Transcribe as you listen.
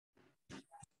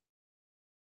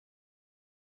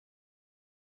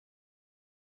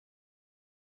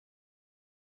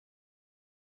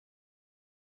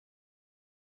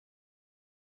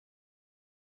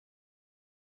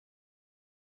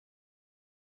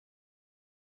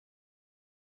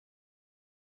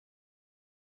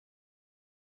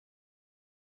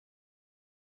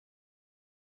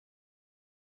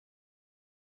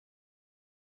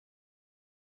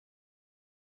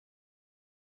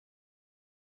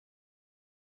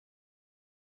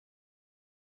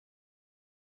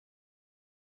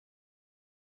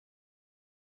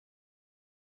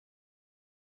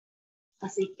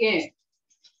Así que.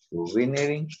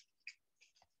 Winning.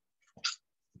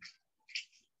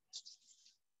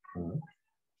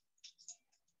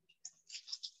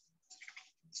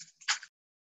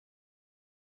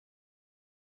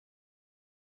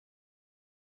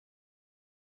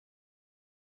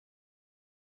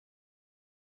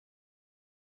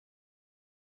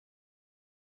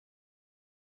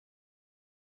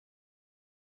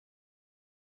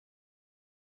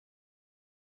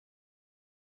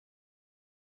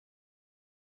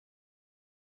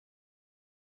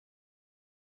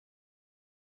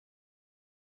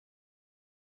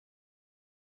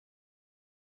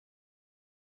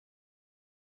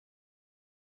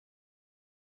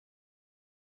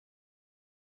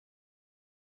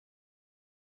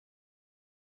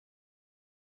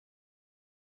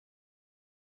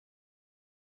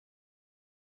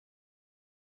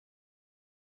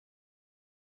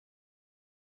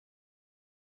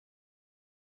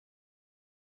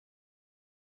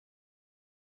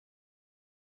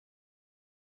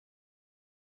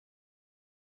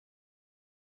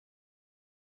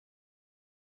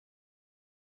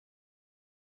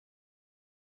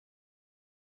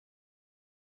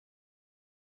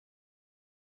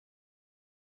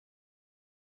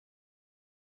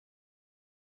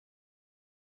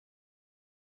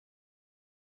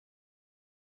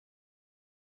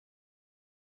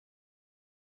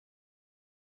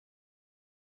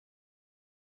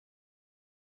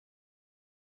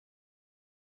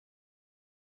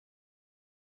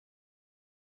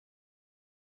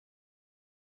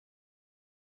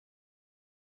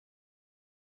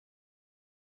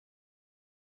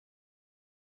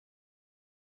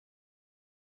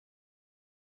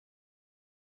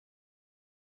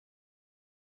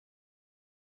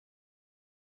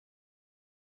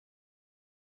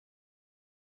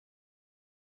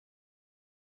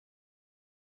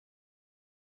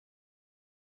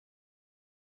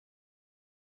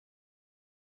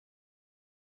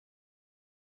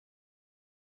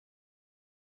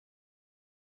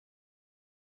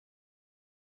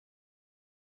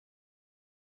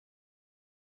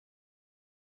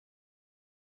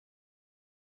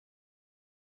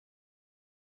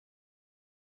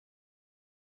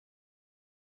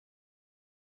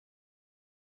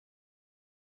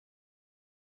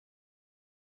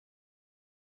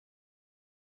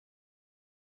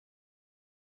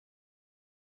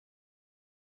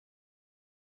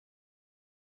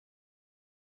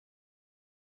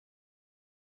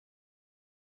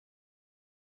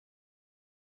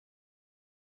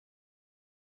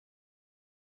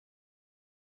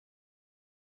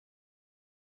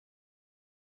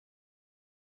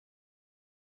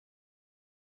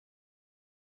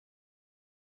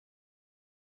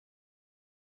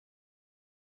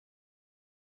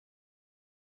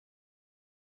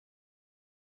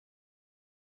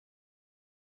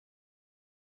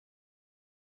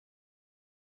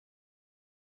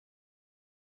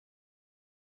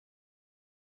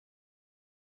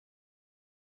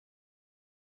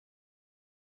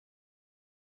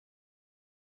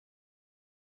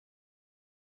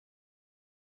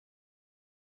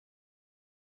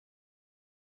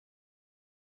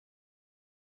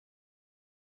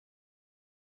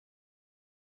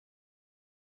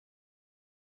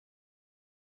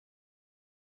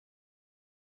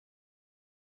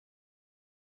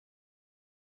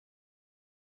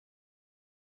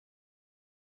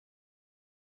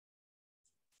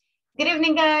 Good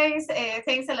evening, guys.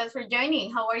 Thanks a lot for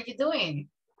joining. How are you doing?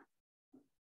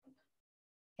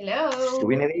 Hello.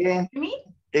 Good evening, Me?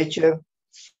 teacher.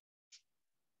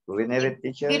 Good evening,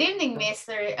 teacher. Good evening,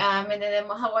 Mr.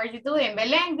 Menedemo. How are you doing?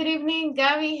 Belen, good evening.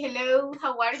 Gabby, hello.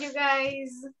 How are you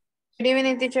guys? Good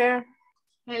evening, teacher.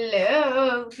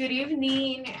 Hello. Good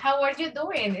evening. How are you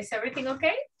doing? Is everything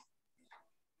okay?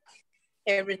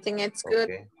 Everything is good.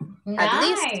 Okay.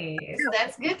 Nice.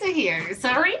 That's good to hear.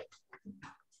 Sorry?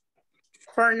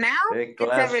 For now, Hey,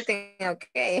 it's everything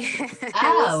okay.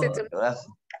 Oh.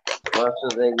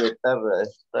 Clases de guitarra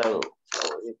está.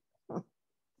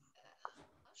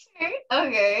 Okay,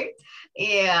 okay.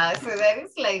 Yeah, so that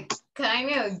is like kind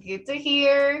of good to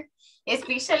hear,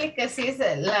 especially because it's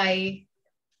like,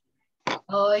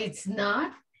 oh, it's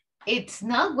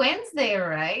not Wednesday,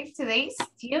 right? Today's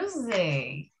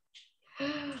Tuesday.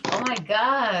 Oh my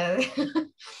God.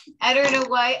 I don't know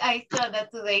why I thought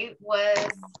that today was,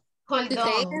 hold Today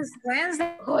on. is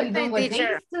Wednesday, Hold on, what day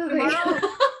teacher. is today? Tomorrow,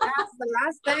 that's the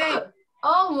last day.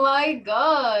 Oh my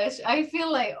gosh, I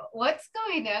feel like, what's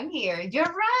going on here? You're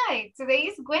right, today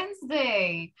is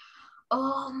Wednesday.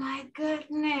 Oh my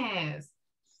goodness.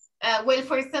 Well,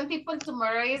 for some people,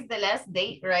 tomorrow is the last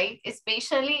day, right?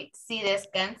 Especially si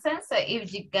descansan. So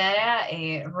if you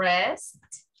gotta rest.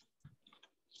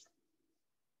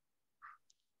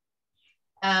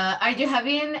 Are you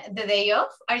having the day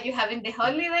off? Are you having the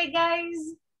holiday,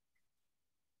 guys?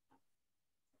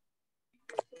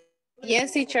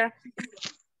 Yes, teacher.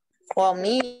 Well,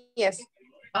 me, yes.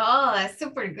 Oh, that's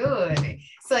super good.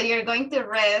 So you're going to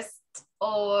rest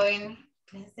on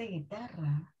clase de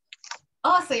guitarra.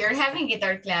 Oh, so you're having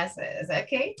guitar classes,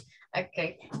 okay?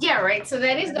 Okay, yeah, right. So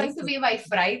that is going to be by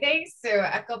Friday. So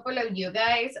a couple of you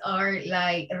guys are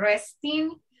like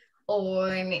resting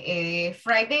on a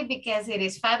Friday because it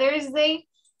is Father's Day.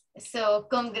 So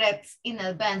congrats in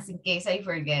advance in case I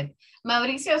forget.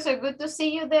 Mauricio, so good to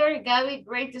see you there. Gabby,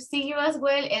 great to see you as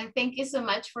well. And thank you so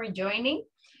much for joining.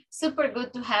 Super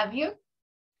good to have you.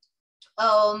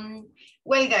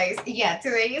 Well, guys, yeah,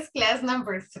 today is class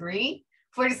number 3.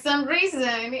 For some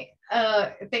reason,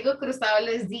 tengo cruzado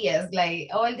los días, like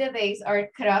all the days are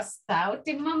crossed out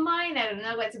in my mind. I don't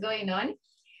know what's going on,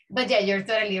 but yeah, you're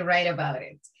totally right about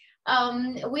it.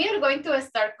 We are going to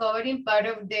start covering part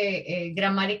of the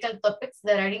grammatical topics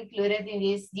that are included in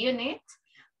this unit.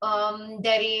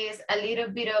 That is a little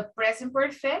bit of present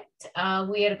perfect.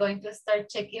 We are going to start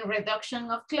checking reduction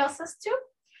of clauses too.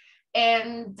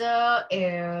 And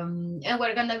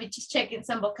we're gonna be just checking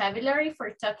some vocabulary for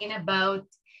talking about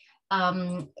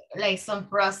like some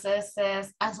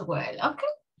processes as well.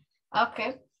 Okay,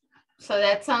 okay. So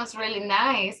that sounds really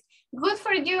nice. Good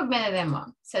for you,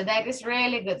 Benedemo. So that is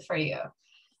really good for you.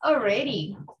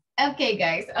 Alrighty. Okay,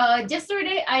 guys.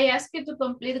 Yesterday I asked you to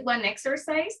complete one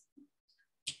exercise,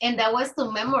 and that was to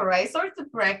memorize or to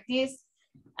practice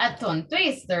a tongue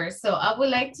twister. So I would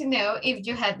like to know if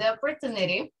you had the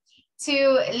opportunity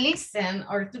to listen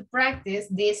or to practice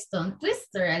this tongue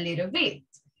twister a little bit.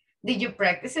 Did you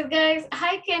practice it, guys?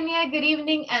 Hi, Kenya. Good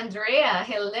evening, Andrea.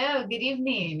 Hello, good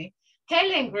evening.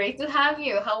 Helen, great to have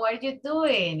you. How are you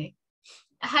doing?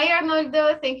 Hi,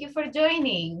 Arnoldo. Thank you for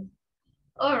joining.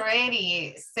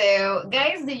 Alrighty. So,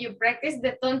 guys, did you practice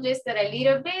the tongue twister a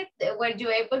little bit? Were you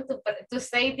able to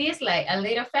say this like a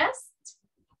little fast?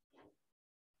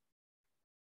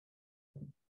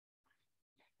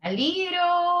 A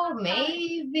little,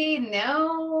 maybe,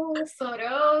 no, sort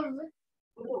of.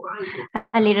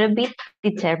 A little bit,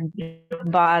 teacher,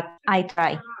 but I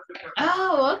try.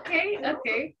 Oh, okay,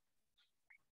 okay.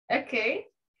 Okay.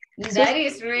 That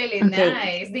is really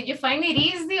nice. Did you find it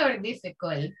easy or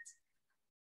difficult?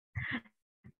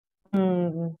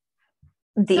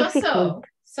 Difficult.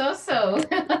 So.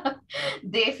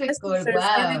 Difficult,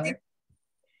 wow.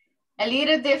 A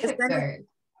little difficult.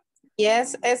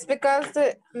 Yes, it's because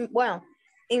well,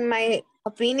 in my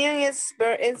opinion, it's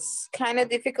kind of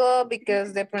difficult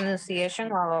because the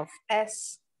pronunciation of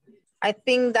S. I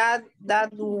think that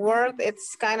word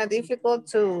it's kind of difficult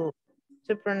to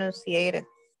pronunciate it.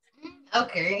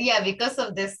 Okay, yeah, because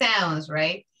of the sounds,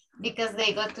 right? Because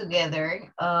they go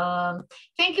together.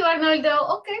 Thank you,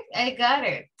 Arnoldo. Okay, I got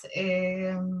it.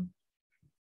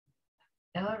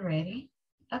 Already.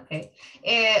 Okay.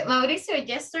 Mauricio,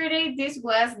 yesterday this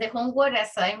was the homework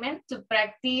assignment to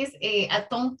practice a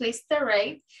tongue twister,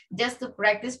 right? Just to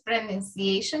practice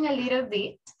pronunciation a little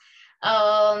bit.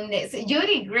 So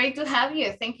Yuri, great to have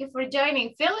you. Thank you for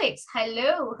joining. Felix,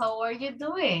 hello. How are you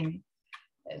doing?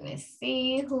 Let me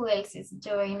see who else is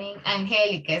joining.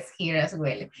 Angelica is here as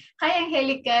well. Hi,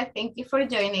 Angelica. Thank you for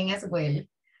joining as well.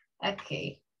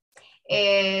 Okay.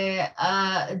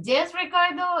 Yes,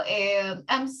 Ricardo,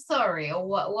 I'm sorry.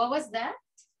 What was that?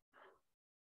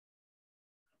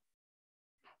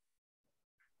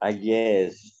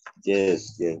 Yes.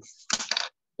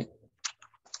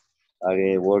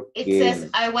 Are working. It says,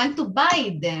 I want to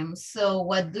buy them. So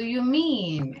what do you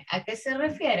mean? ¿A qué se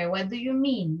refiere? What do you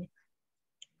mean?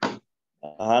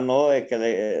 No, es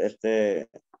que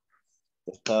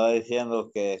estaba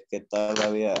diciendo que tal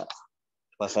había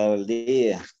pasado el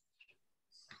día.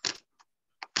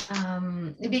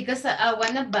 Because I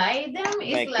want to buy them.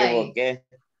 It's Me equivoqué.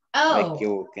 Oh. Me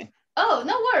equivoqué. Oh,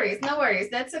 no worries.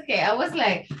 That's okay. I was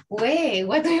like, wait,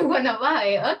 what do you want to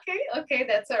buy? Okay,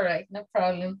 that's all right. No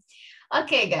problem.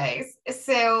 Okay, guys.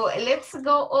 So let's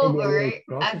go over a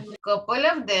couple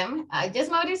of them.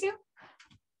 Just Mauricio?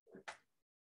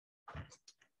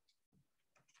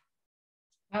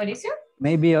 Mauricio?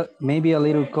 Maybe a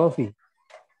little coffee.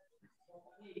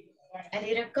 A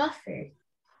little coffee.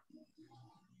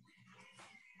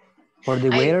 For the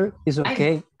waiter, it's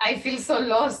okay. I feel so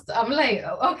lost. I'm like,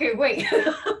 okay, wait,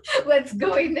 what's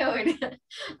going on?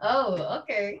 Oh,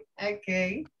 okay.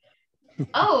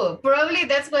 Oh, probably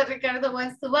that's what Ricardo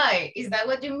wants to buy. Is that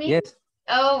what you mean? Yes.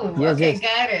 Oh, Yes, okay,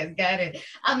 yes. got it.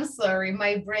 I'm sorry,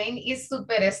 my brain is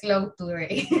super slow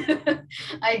today.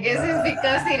 I guess it's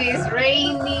because it is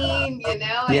raining, you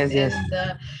know, Yes, yes.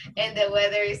 and the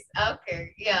weather is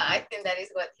okay. Yeah, I think that is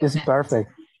what you It's meant.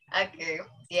 perfect. Okay,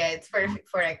 yeah, it's perfect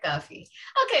for a coffee.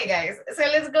 Okay, guys, so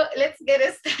let's get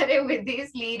started with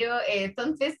this little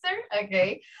tongue twister,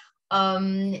 okay?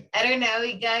 I don't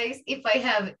know, guys, if I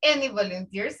have any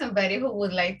volunteers, somebody who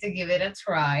would like to give it a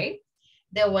try.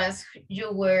 The ones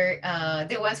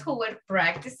the ones who were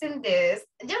practicing this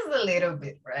just a little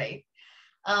bit, right?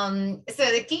 So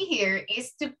the key here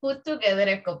is to put together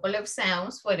a couple of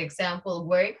sounds. For example,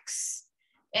 works,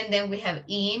 and then we have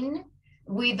in.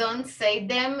 We don't say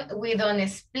them, we don't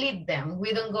split them.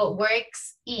 We don't go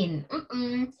works in.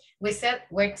 We said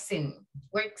works in,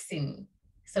 works in.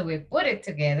 So we put it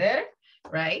together,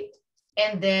 right?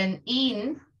 And then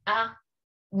in,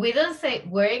 we don't say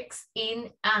works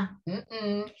in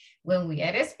When we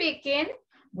are speaking,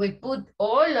 we put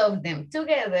all of them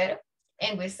together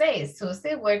and we say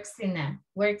Susie works in a,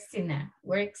 works in a,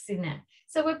 works in a.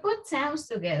 So we put sounds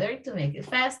together to make it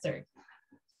faster.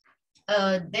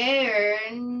 Let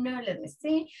me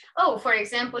see. Oh, for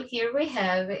example, here we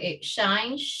have a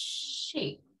shine,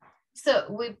 she. So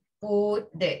we put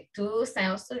the two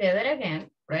sounds together again,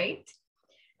 right?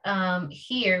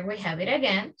 Here we have it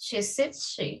again. She sits,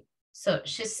 she. So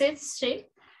she sits, she.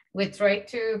 We try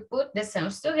to put the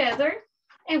sounds together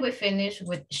and we finish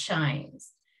with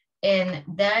shines. And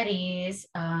that is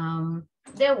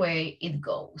the way it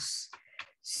goes.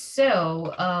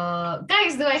 So,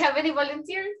 guys, do I have any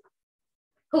volunteer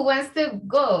who wants to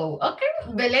go? Okay,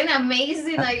 Belen,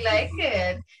 amazing. I like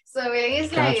it. So it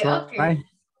is Can I like, try? okay.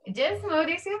 Yes,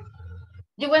 Mauricio?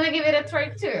 You want to give it a try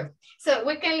too? So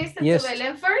we can listen Yes. to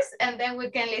Belen first and then we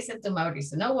can listen to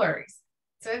Mauricio. No worries.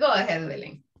 So go ahead,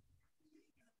 Belen.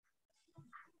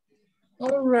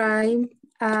 All right.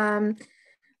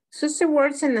 Susie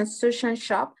works in a sushi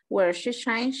shop. Where she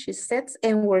shines, she sits,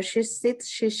 and where she sits,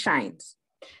 she shines.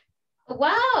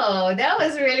 Wow, that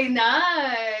was really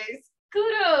nice.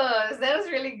 Kudos. That was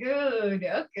really good.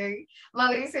 Okay.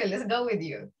 Mauricio, let's go with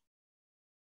you.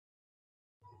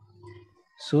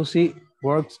 Susie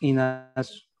works in a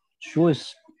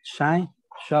shoes shine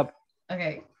shop.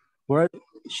 Okay. Where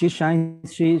she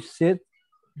shines, she sits,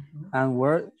 and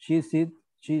where she sits,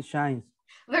 she shines.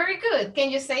 Very good. Can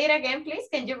you say it again, please?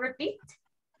 Can you repeat?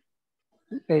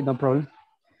 Okay, no problem.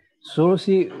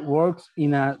 Susie works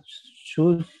in a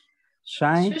shoes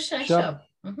shine shop.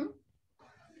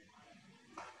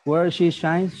 Where she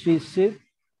shines, she sits,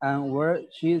 and where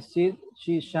she sits,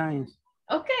 she shines.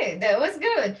 Okay, that was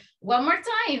good. One more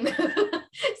time.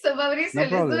 So Mauricio, No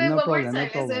problem, let's do it no one problem, more time. no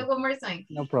Let's do problem. it one more time.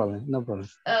 No problem, no problem.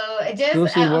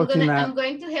 I'm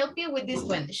going to help you with this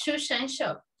one. Shoe shine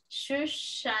shop. Shoe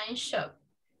shine shop.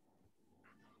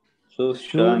 Shoe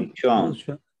shine shop.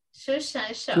 Shoe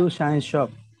shine shop. Shoe shine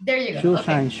shop. There you go. Shoe Okay.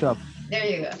 shine shop. There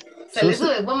you go. So let's do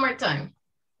it one more time.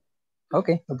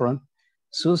 Okay, no problem.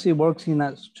 Susie works in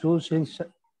a shoe shine shop.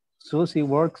 Susie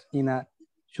works in a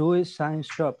shoe shine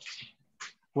shop.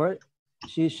 Where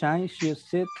she shines, she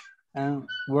sits, and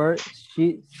where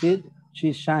she sits,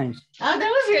 she shines. Oh, that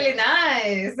was really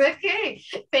nice. Okay,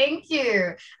 thank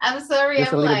you. I'm sorry,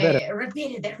 Just I'm a little like, better.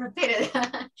 repeat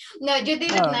it. No, you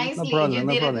did it nicely. No problem, You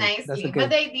no did it problem. nicely. That's okay. But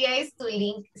the idea is to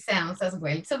link sounds as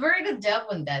well. So very good job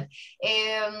on that.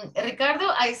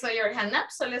 Ricardo, I saw your hand up,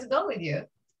 so let's go with you.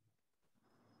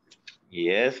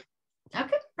 Yes.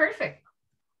 Okay, perfect.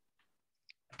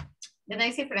 Then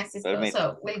I see Francisco,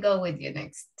 so we'll go with you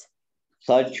next.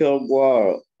 Such a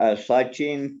word as such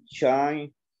in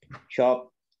shine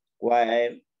shop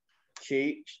where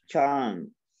she shine.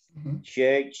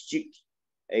 She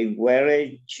and where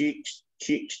she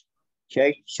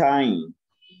shine.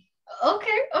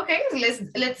 Okay.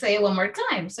 Let's say it one more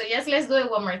time. So yes, let's do it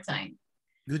one more time.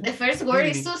 The first word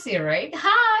is Susie, right?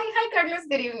 Hi, Carlos,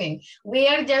 good evening. We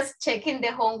are just checking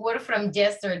the homework from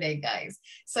yesterday, guys.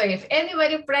 So if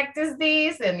anybody practiced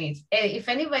this and if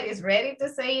anybody is ready to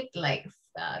say it like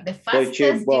the fastest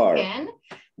you can,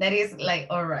 that is like,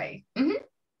 all right.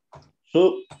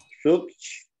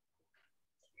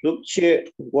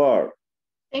 Word.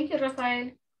 Thank you,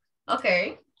 Rafael.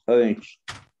 Okay.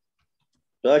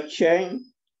 Such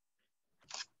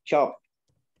shop.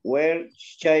 Where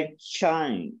she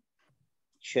shine,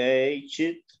 change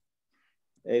it,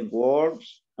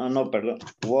 words,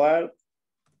 where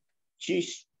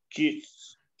she's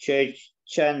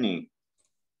shining.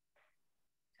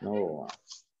 No.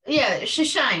 Yeah, she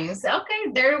shines.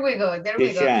 Okay, there we go. There we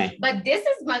She go. shines. But this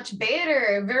is much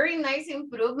better. Very nice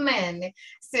improvement.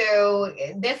 So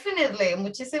definitely,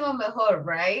 muchísimo mejor,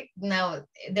 right? Now,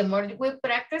 the more we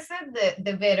practice it,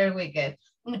 the better we get.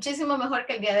 Muchísimo mejor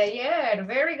que el día de ayer.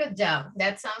 Very good job.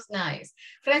 That sounds nice.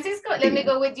 Francisco, let me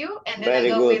go with you, and then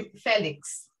Very I go good. with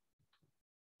Felix.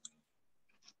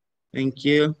 Thank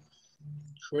you.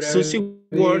 Good Susie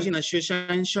evening. works in a shoe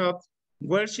shine shop.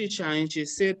 Where she shines, she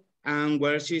sits, and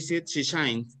where she sits, she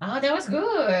shines. Oh, that was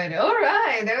good. All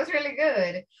right, that was really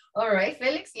good. All right,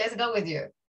 Felix, let's go with you.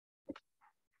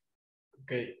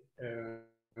 Okay.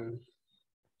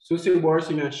 Susie works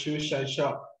in a shoe shine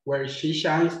shop. Where she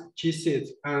shines, she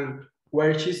sits, and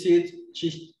where she sits,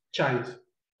 she shines.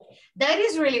 That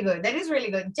is really good. That is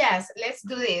really good. Jazz, let's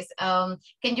do this.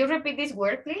 Can you repeat this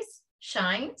word, please?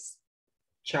 Shines.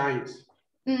 Shines.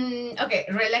 Okay,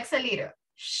 relax a little.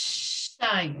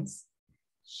 Shines.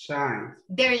 Shines.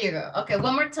 There you go. Okay,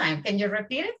 one more time. Can you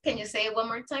repeat it? Can you say it one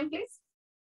more time, please?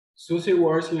 Susie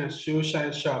works in a shoe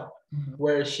shine shop.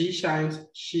 Where she shines,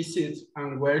 she sits,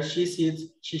 and where she sits,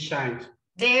 she shines.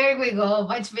 There we go.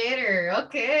 Much better.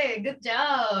 Okay, good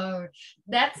job.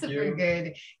 That's super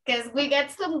good. Because we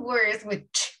got some words with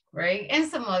ch, right? And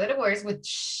some other words with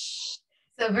sh.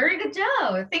 So very good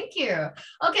job. Thank you.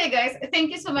 Okay, guys, thank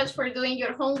you so much for doing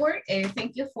your homework. And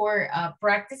thank you for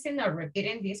practicing or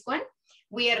repeating this one.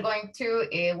 We are going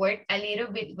to work a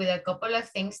little bit with a couple of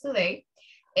things today.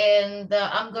 And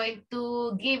I'm going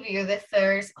to give you the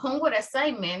first homework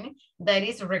assignment that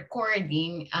is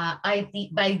recording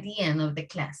by the end of the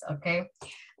class, okay?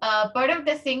 Part of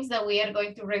the things that we are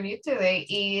going to review today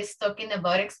is talking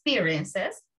about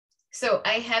experiences. So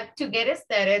I have to get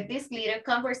started this little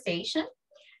conversation.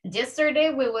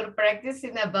 Yesterday we were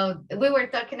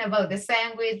talking about the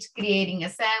sandwich, creating a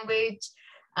sandwich,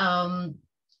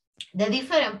 the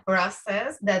different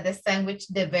process that the sandwich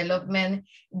development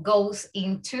goes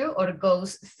into or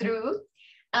goes through.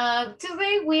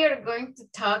 Today, we are going to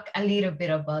talk a little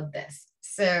bit about this.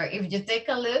 So if you take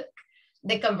a look,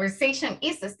 the conversation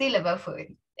is still about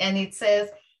food. And it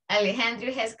says,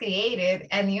 Alejandro has created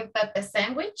a new papa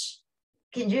sandwich.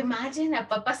 Can you imagine a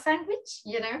papa sandwich,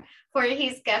 for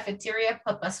his cafeteria,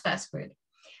 Papa's fast food?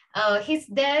 His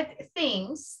dad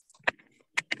thinks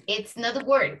it's not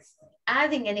worth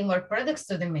adding any more products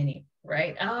to the menu,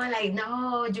 right? Oh, like,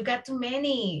 no, you got too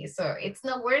many, so it's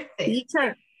not worth it.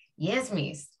 Teacher. Yes,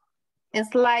 miss.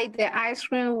 It's like the ice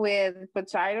cream with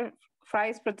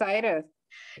fried potatoes.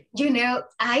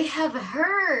 I have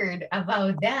heard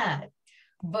about that,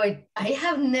 but I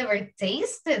have never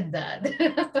tasted that.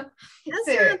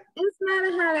 It's not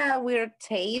had a weird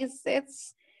taste. It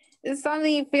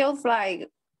only feels like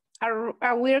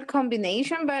a weird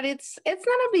combination, but it's not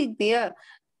a big deal.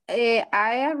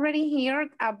 I already heard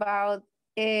about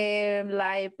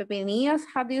like pepinillos.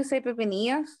 How do you say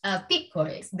pepinillos?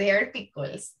 Pickles. They are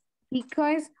pickles.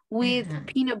 Pickles with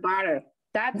peanut butter.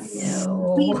 That's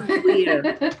no.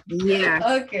 weird.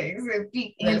 Yeah. Okay, so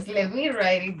pickles. Let me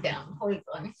write it down. Hold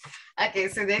on. Okay,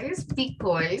 so that is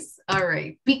pickles. All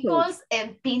right. Pickles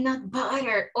and peanut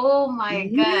butter. Oh my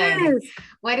God.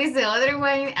 What is the other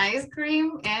one? Ice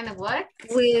cream and what?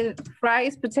 With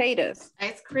fried potatoes.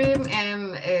 Ice cream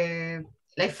and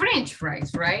like French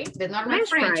fries, right? The normal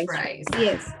French fries.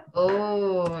 Yes.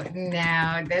 Oh,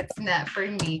 no, that's not for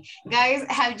me. Guys,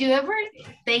 have you ever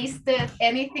tasted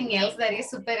anything else that is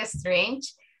super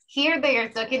strange? Here they are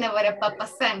talking about a papa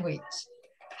sandwich.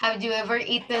 Have you ever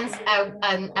eaten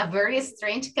a very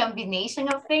strange combination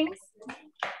of things?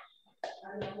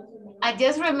 I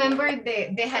just remember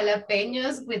the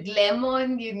jalapenos with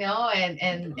lemon,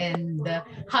 and the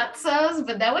hot sauce,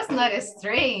 but that was not as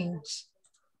strange.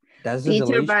 That's a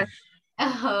delicious.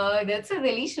 Oh, that's a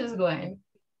delicious one.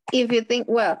 If you think,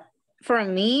 well, for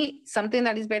me, something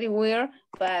that is very weird,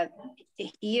 but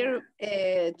here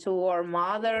to our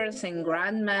mothers and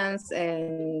grandmas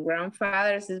and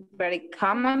grandfathers is very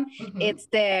common. It's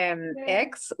the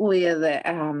eggs with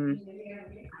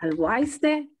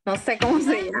alhuaiste. No sé cómo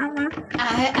se llama.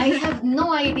 I have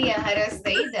no idea how to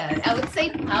say that. I would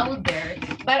say powder,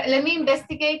 but let me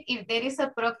investigate if there is a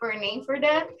proper name for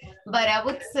that. But I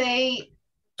would say,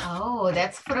 oh,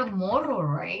 that's from Moro,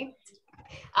 right?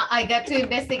 I got to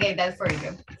investigate that for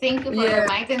you. Thank you for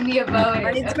reminding me about it.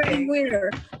 But it's very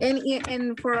weird.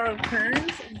 And for our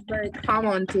parents, it's very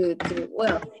common to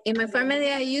well, in my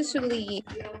family, I usually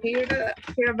hear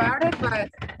about it, but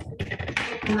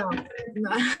no.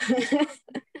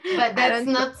 But that's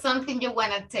not something you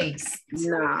want to taste.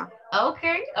 No.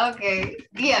 Okay.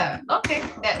 Yeah, okay.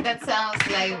 That sounds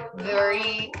like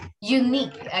very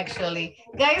unique, actually.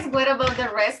 Guys, what about the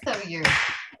rest of you?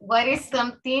 what is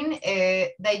something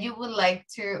that you would like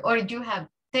to, or you have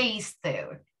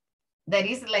tasted, that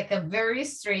is like a very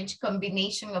strange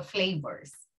combination of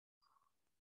flavors?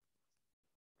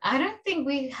 I don't think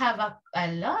we have a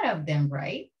lot of them,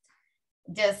 right?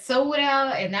 Just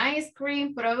soda and ice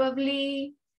cream,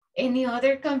 probably. Any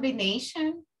other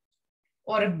combination?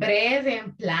 Or bread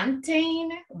and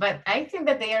plantain? But I think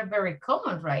that they are very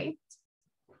common, right?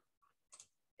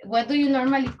 What do you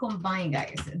normally combine,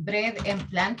 guys? Bread and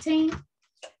plantain?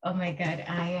 Oh my God,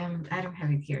 I don't have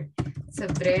it here. So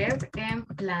bread and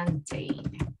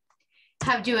plantain.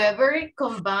 Have you ever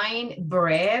combined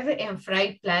bread and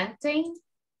fried plantain?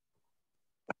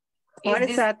 What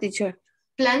is that, teacher?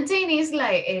 Plantain is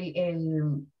like, it's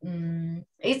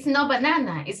no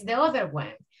banana, it's the other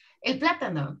one. El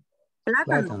plátano.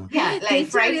 Plátano. Yeah, like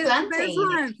Teacher, fried it's the best plantain.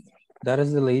 one. That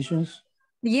is delicious.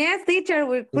 Yes, teacher,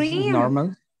 with This is cream.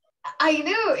 normal. I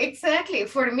know, exactly.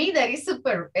 For me, that is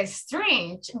super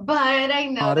strange, but I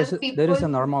know that people That is a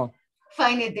normal.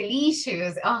 find it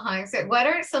delicious. So what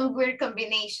are some weird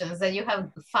combinations that you have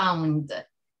found?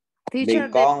 Teacher,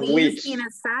 the beans in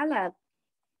a salad.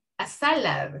 A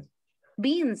salad.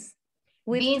 Beans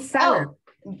with Beans. salad.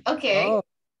 Oh, okay. Oh,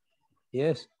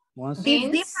 yes. Once. It's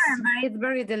different, but it's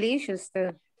very delicious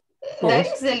too. That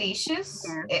is delicious.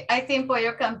 Yeah. I think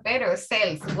Pollo Campero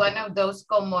sells one of those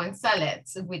common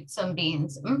salads with some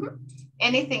beans.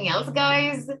 Anything else,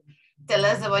 guys? Tell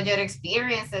us about your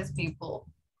experiences, people.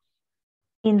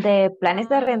 In the planes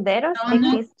de renderos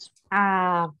exists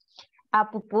a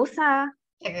pupusa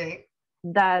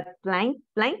that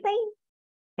plantain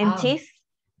and cheese.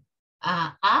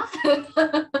 Are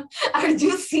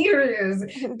you serious?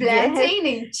 Plantain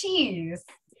and cheese.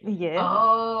 Yes.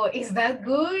 Oh, is that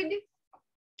good?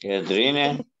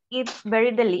 It's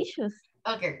very delicious.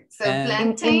 Okay, so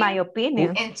plantain, in my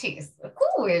opinion, and cheese.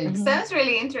 Cool. Sounds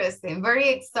really interesting. Very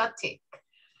exotic.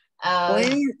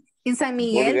 In San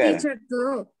Miguel, teacher,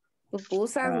 too.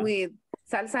 Pupusas with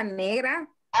salsa negra.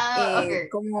 Okay.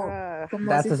 Como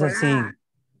That si is a fuera... thing.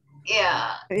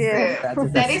 Yeah, yeah.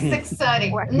 That is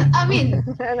exotic. I mean,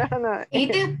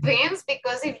 it depends,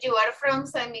 because if you are from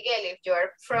San Miguel, if you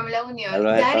are from La Unión,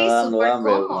 that is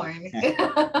super common.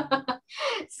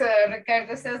 So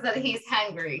Ricardo says that he's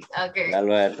hungry. Okay. Ya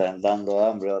lo están dando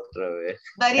hambre otra vez.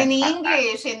 But in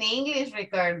English,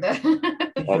 Ricardo.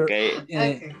 Okay.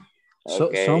 Okay.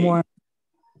 So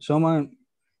someone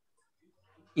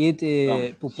eat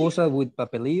pupusa with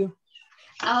papelillo.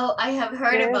 Oh, I have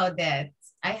heard about that.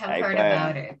 I have heard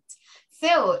about it.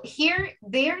 So here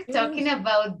they're talking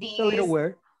about these. A little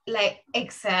weird. Like,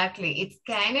 exactly. It's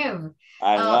kind of.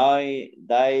 I know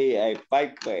they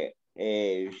pipe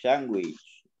a sandwich.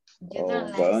 You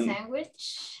don't like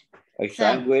sandwich? A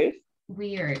sandwich?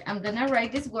 Weird. I'm gonna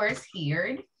write these words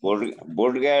here.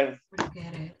 Burger.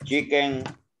 Chicken.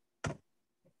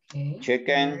 Okay.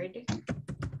 Chicken.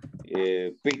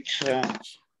 Pizza.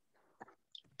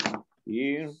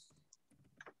 Here.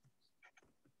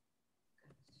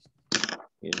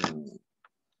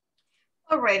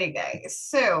 Alrighty, guys.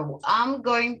 So I'm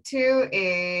going to,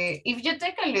 if you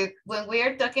take a look, when we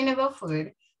are talking about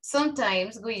food,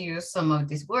 sometimes we use some of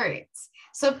these words.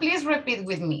 So please repeat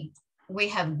with me. We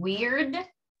have weird.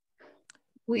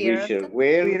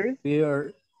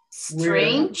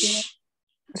 Strange.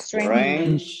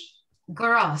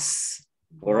 Gross.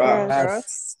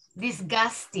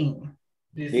 Disgusting.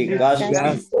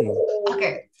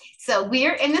 Okay, so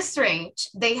weird and strange,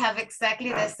 they have exactly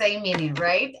the same meaning,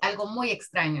 right? Algo muy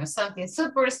extraño, something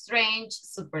super strange,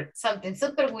 something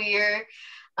super weird.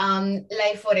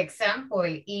 Like for example,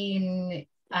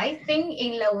 I think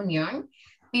in La Unión,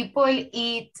 people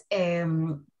eat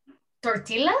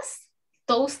tortillas,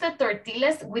 toasted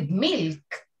tortillas with milk.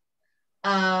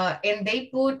 And they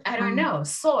put, I don't know,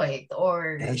 salt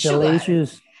or sugar.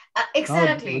 Delicious.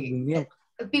 Exactly. Oh,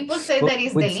 people say that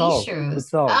it's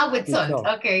delicious. With salt.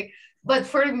 Okay. But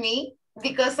for me,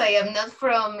 because I am not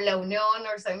from La Unión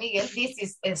or San Miguel,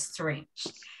 this is strange.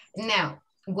 Now,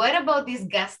 what about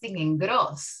disgusting and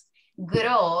gross?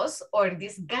 Gross or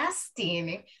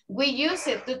disgusting, we use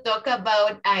it to talk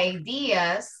about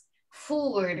ideas,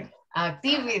 food,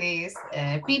 activities,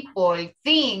 people,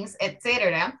 things,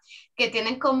 etc., que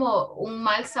tienen como un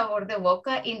mal sabor de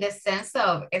boca in the sense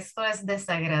of esto es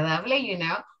desagradable, you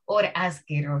know, or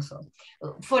asqueroso.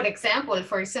 For example,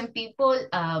 for some people,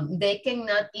 they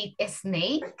cannot eat a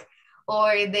snake,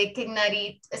 or they cannot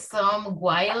eat some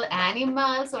wild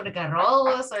animals or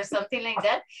garrobos or something like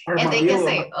that. Armadillo. And they can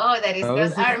say, oh, that is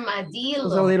gross, armadillo.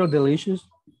 It's a little delicious.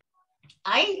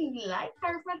 I like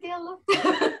armadillo,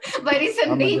 but it's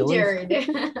Armadillos.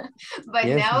 endangered. But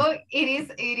Yes. now it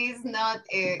is not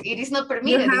You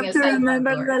permitted in have El to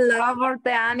remember Salvador. the love of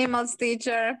the animals,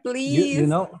 teacher, please. You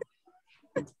know,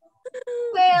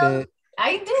 Well, the,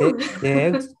 I the, do. the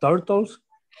eggs, turtles,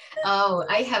 Oh,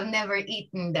 I have never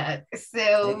eaten that.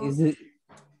 So, is it,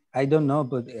 I don't know,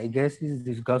 but I guess it's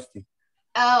disgusting.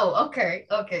 oh, okay,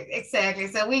 exactly.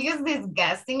 So we use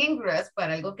disgusting and gross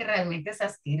para algo que realmente es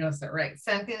asqueroso, right?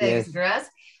 Something that is Yes. gross.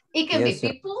 It can Yes, be sir.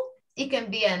 people, it can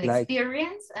be an Like-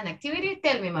 experience, an activity.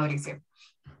 Tell me, Mauricio.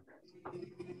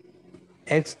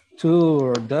 Eggs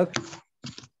to duck,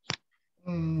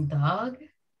 Dog?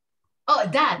 Oh,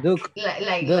 duck. duck.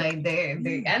 Like Duck.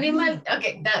 the animal.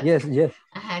 Okay, duck. Yes, yes.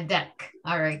 Duck.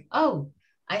 All right. Oh,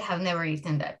 I have never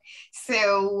eaten that.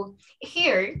 So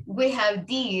here we have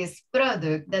this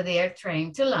product that they are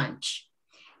trying to launch.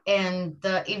 And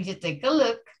if you take a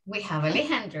look, we have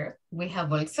Alejandro, we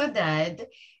have also Dad,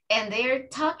 and they are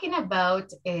talking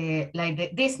about like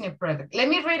this new product. Let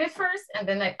me read it first, and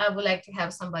then I would like to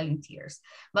have some volunteers.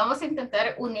 Vamos a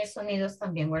intentar unir sonidos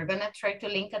también. We're gonna try to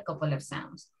link a couple of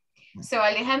sounds. So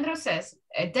Alejandro says,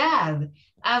 Dad,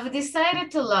 I've decided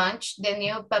to launch the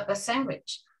new Papa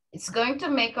sandwich. It's going to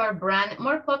make our brand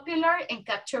more popular and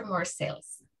capture more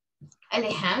sales.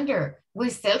 Alejandro, we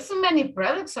sell so many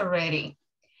products already.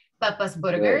 Papa's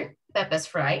burger, Papa's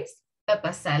fries,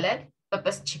 Papa's salad,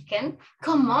 Papa's chicken.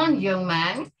 Come on, young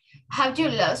man. Have you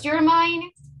lost your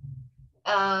mind?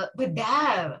 But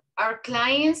Dad, our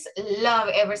clients love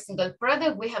every single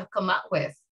product we have come up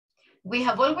with. We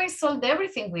have always sold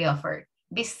everything we offer.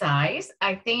 Besides,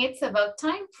 I think it's about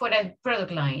time for a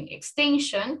product line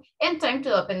extension and time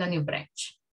to open a new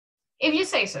branch. If you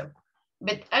say so,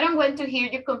 but I don't want to hear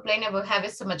you complain about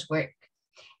having so much work.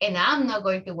 And I'm not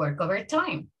going to work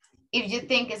overtime. If you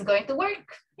think it's going to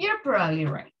work, you're probably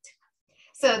right.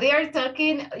 So they are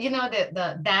talking, you know,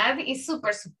 the dad is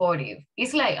super supportive.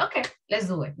 It's like, okay, let's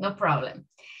do it, no problem.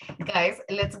 Guys,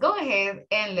 let's go ahead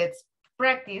and let's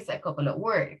practice a couple of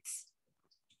words.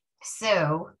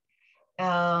 So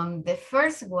the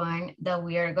first one that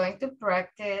we are going to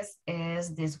practice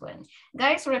is this one.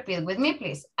 Guys, repeat with me,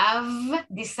 please. I've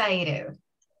decided.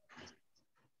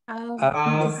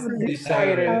 I've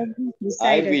decided.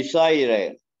 I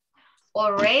decided.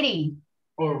 Already.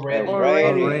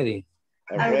 Already.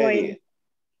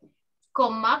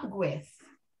 Come up with.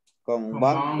 Come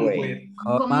up with.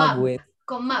 Come up with.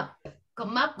 Come up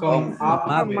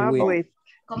with.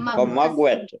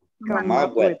 Come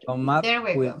up with. There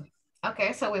we go.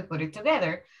 Okay, so we put it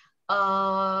together.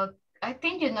 I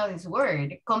think you know this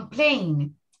word.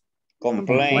 Complain.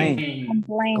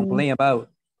 Complain about.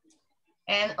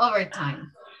 And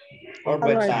overtime.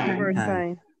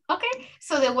 Overtime. Okay,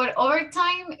 so the word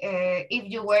overtime, if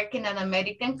you work in an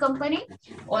American company,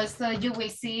 also you will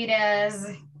see it as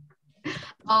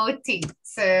OT.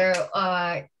 So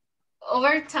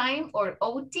overtime or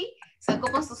OT, son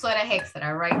como sus horas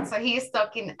extra, right? So he is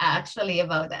talking actually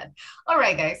about that. All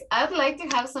right, guys, I'd like to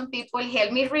have some people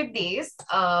help me read this.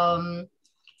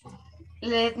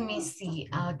 Let me see.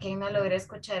 ¿Quién no logré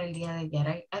escuchar el día de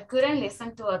ayer? I couldn't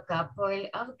listen to a couple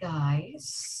of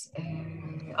guys.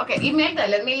 Okay, Imelda,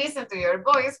 let me listen to your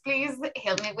voice, please.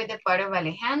 Help me with the part of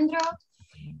Alejandro.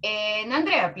 And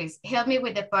Andrea, please, help me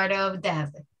with the part of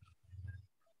Dad.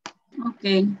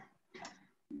 Okay.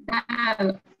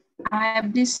 Dad,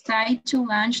 I've decided to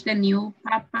launch the new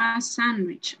Papa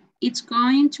sandwich. It's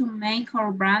going to make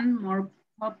our brand more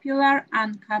popular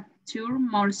and capture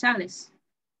more sales.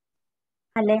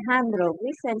 Alejandro,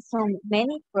 we sell so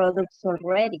many products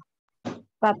already.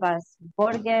 Papa's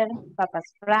burger,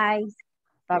 Papa's fries,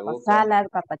 Papa's salad,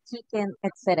 Papa's chicken,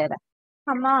 etc.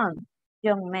 Come on,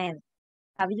 young man.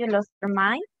 Have you lost your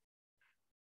mind?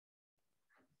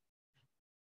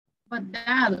 But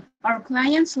Dad, our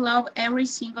clients love every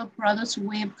single product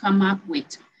we've come up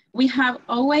with. We have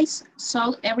always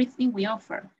sold everything we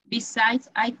offer. Besides,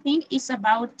 I think it's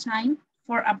about time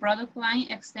for a product line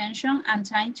extension and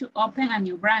time to open a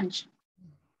new branch.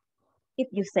 If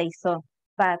you say so,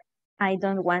 but I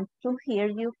don't want to hear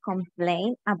you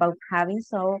complain about having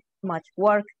so much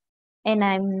work, and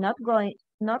I'm not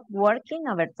working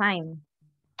overtime.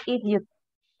 If you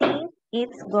think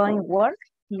it's going to work,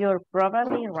 you're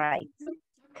probably right.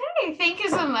 Okay, thank you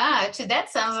so much. That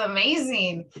sounds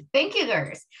amazing. Thank you,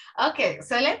 girls. Okay,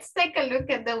 so let's take a look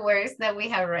at the words that we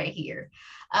have right here.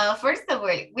 First of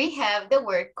all, we have the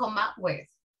word come up with.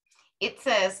 It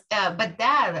says, but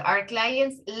Dad, our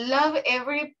clients love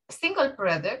every single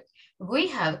product we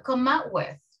have come up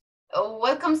with.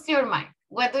 What comes to your mind?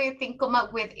 What do you think come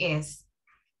up with is?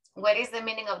 What is the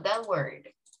meaning of that word?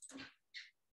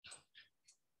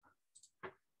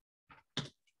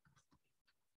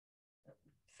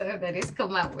 So that is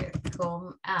come up with,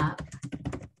 come up.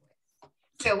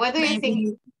 So what do you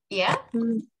think? Yeah?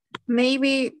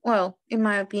 Maybe, well, in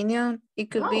my opinion,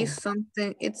 it could be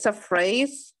something, it's a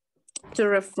phrase to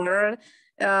refer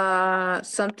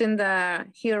something that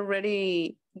he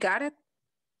already got it.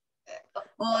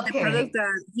 Or the product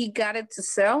that he got it to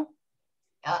sell.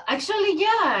 Actually,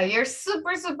 yeah, you're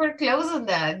super, super close on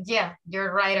that. Yeah,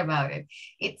 you're right about it.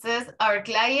 It says our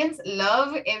clients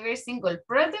love every single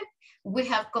product we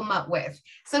have come up with.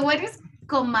 So what is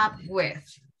come up with?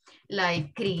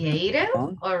 Like creative,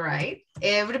 all right.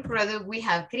 Every product we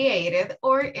have created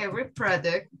or every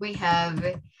product we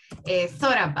have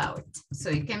thought about. So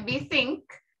it can be think,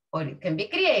 or it can be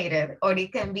created, or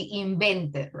it can be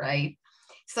invented, right?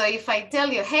 So if I tell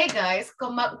you, hey guys,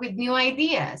 come up with new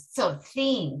ideas. So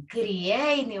think,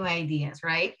 create new ideas,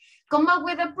 right? Come up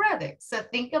with a product. So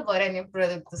think about a new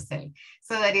product to sell.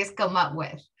 So that is come up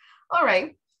with. All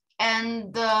right.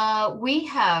 And we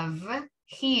have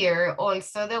here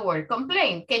also the word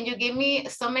complain. Can you give me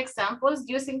some examples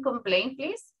using complain,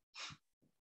 please?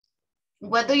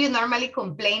 What do you normally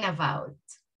complain about?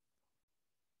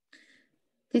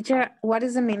 Teacher, what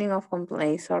is the meaning of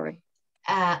complain? Sorry.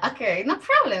 Okay, no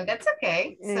problem. That's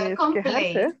okay. So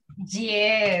complain.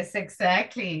 Yes,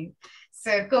 exactly.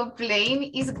 So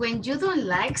complain is when you don't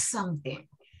like something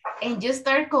and you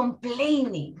start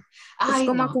complaining. ¿Es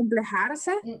como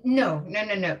complejarse? No.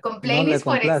 Complain is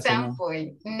for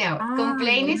example. No,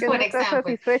 complain is for example.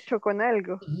 Satisfecho con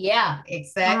algo. Yeah,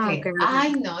 exactly. Okay. I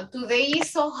know today is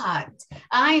so hot.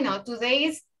 I know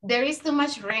today there is too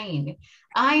much rain.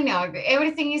 I know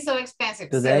everything is so expensive.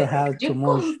 Today so have too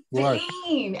much work.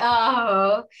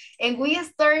 Oh, and we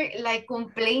start like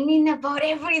complaining about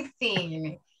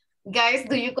everything. Guys,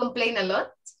 do you complain a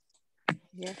lot?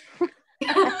 Yeah.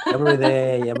 Every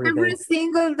day, every day. Every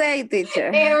single day,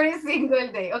 teacher. Every single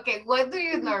day. Okay, what do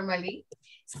you normally?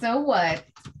 So what?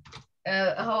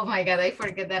 Oh my God, I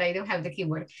forget that I don't have the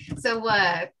keyword. So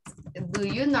what do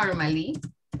you normally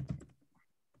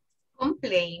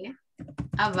complain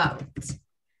about?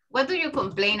 What do you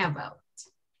complain about?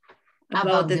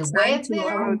 About the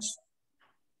weather?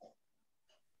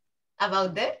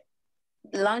 About the?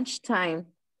 Lunchtime.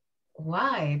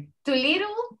 Why? Too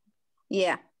little?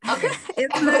 Yeah. Okay.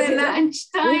 It's not enough.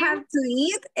 Lunchtime. We have to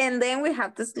eat and then we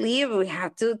have to sleep. We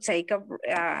have to take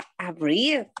a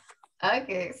breathe.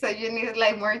 Okay, so you need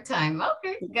like more time.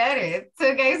 Okay, got it.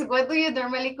 So guys, what do you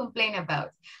normally complain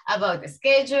about? About the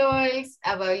schedules,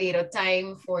 about little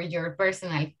time for your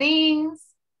personal things?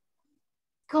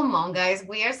 Come on, guys,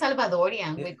 we are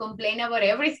Salvadorian. We complain about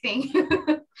everything.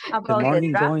 About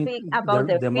the traffic, about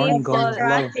the morning going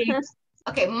slow.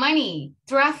 Okay, money,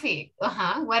 traffic.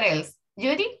 What else?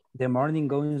 Judy? The morning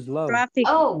going slow. Traffic.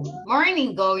 Oh,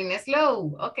 morning going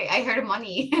slow. Okay, I heard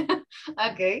money.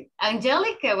 Okay.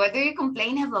 Angelica, what do you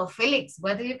complain about? Felix,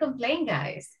 what do you complain,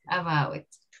 guys, about?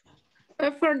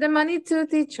 For the money too,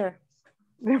 teacher.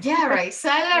 Yeah, right.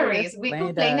 Salaries. We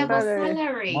complain about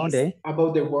salaries. Monday.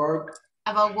 About the work.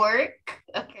 About work.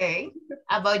 Okay.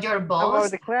 About your boss.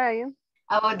 About the client.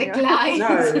 About the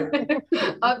clients.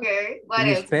 Okay. What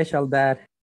else? Special that.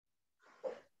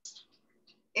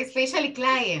 Especially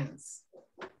clients.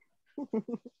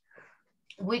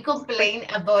 We complain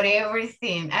about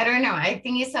everything. I don't know. I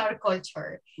think it's our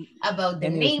culture. About the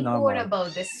neighborhood,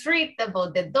 about the street,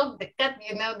 about the dog, the cat,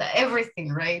 you know,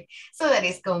 everything, right? So that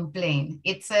is complain.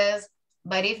 It says,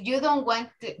 but if you don't want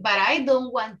to, but I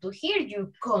don't want to hear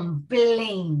you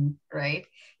complain, right?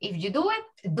 If you do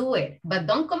it, do it. But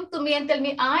don't come to me and tell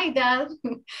me, Dad,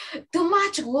 too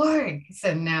much work.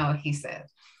 So now he said,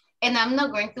 and I'm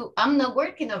not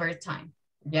working overtime.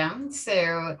 Yeah,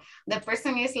 so the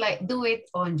person is like, do it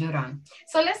on your own.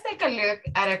 So let's take a look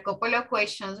at a couple of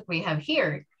questions we have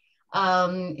here.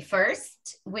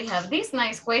 First, we have this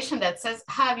nice question that says,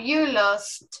 have you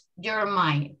lost your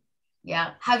mind?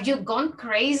 Yeah, have you gone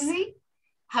crazy?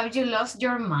 Have you lost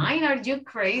your mind? Are you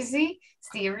crazy?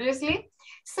 Seriously?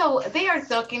 So they are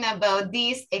talking about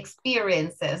these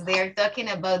experiences. They are talking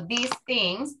about these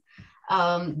things.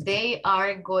 They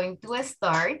are going to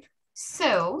start.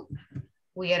 So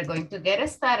we are going to get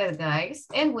started, guys,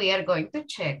 and we are going to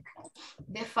check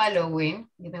the following.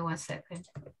 Give me 1 second.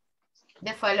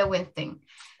 The following thing.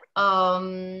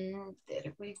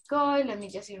 There we go. Let me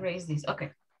just erase this.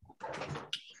 Okay.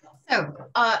 So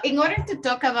in order to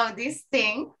talk about this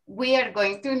thing, we are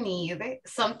going to need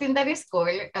something that is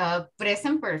called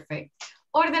present perfect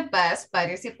or the past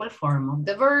participle form of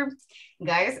the verb.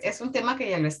 Guys, es un tema que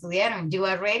ya lo estudiaron. You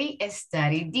already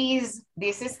studied this.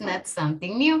 This is not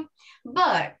something new,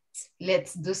 but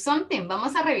let's do something.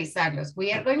 Vamos a revisarlos.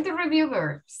 We are going to review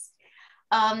verbs.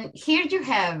 Here you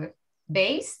have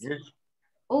base. Yes.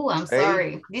 Oh, I'm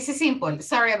sorry. This is simple.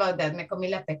 Sorry about that. Me comí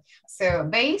la P. So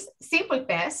base, simple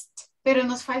past, pero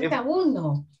nos falta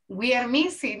uno. We are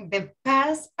missing the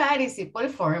past participle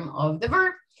form of the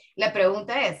verb. La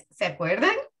pregunta es, ¿se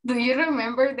acuerdan? Do you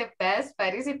remember the past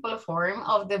participle form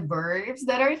of the verbs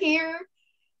that are here?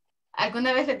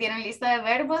 ¿Alguna vez le dieron lista de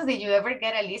verbos? Did you ever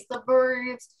get a list of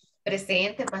verbs?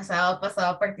 Presente, pasado,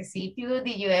 pasado participio.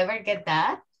 Did you ever get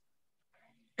that?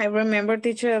 I remember,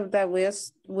 teacher, that we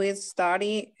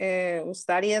studied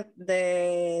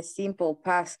the simple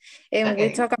past, and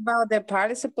we talk about the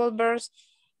participle verbs,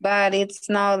 but it's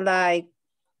not like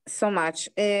so much.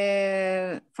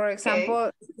 For example,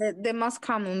 the most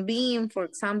common being, for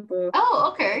example.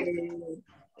 Oh,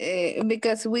 okay.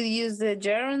 Because we use the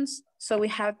gerunds, so we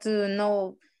have to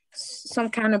know some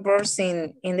kind of verbs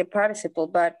in the participle,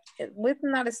 but we've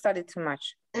not studied too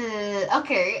much.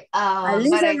 Okay. At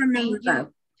least I remember that.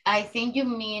 I think you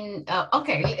mean,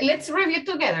 okay, let's review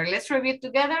together. Let's give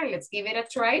it a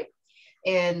try.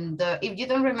 And if you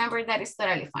don't remember that, it's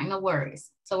totally fine, no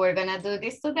worries. So we're gonna do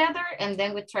this together and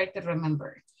then we try to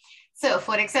remember. So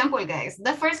for example, guys,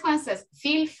 the first one says,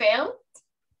 feel, felt.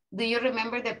 Do you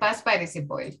remember the past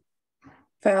participle?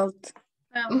 Felt.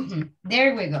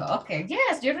 There we go, okay.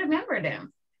 Yes, you remember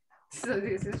them. So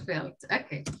this is felt,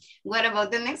 okay. What about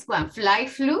the next one? Fly,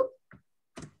 flew?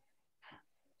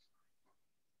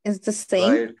 It's the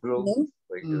same.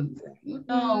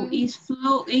 No, is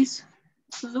flew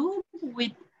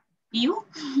with you?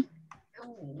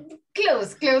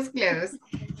 Close.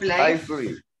 Fly,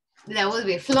 free. That would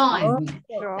be flown.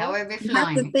 That would be flown. You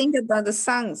have to think about the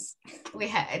songs.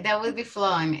 That would be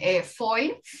flown. Fall,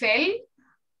 fell.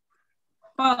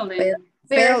 Fallen.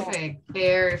 Perfect.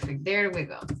 There we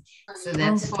go. So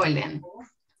that's fallen.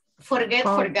 Forget,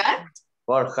 forgot.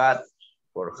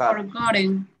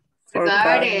 Forgotten.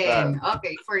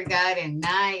 Okay, forgotten.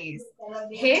 Nice.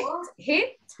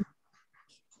 Hit.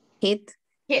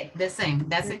 The same.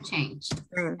 That's a change.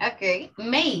 Okay.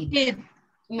 Made.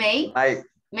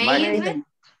 Maiden.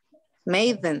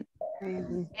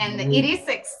 And it is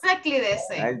exactly the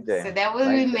same. So that will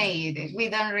be made. We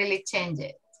don't really change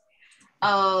it.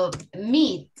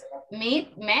 Meet.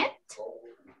 Met.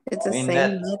 It's the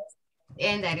same.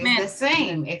 And that is the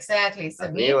same. Exactly. So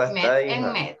meet, met,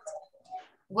 and met.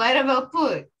 What about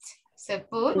put? So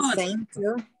put. The same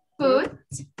too. Put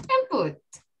and put.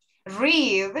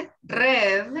 Read,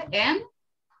 read, and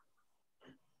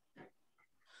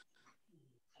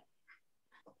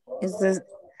is this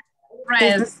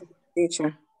read?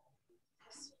 Teacher.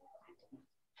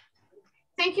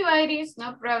 Thank you, Iris.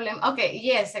 No problem. Okay,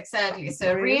 yes, exactly.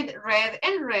 So read, read,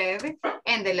 and read.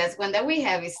 And the last one that we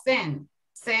have is send.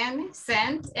 Send,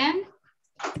 sent,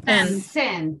 and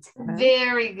sent.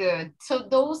 Very good. So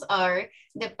those are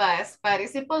the past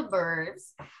participle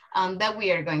verbs that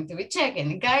we are going to be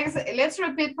checking. Guys, let's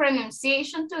repeat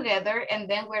pronunciation together and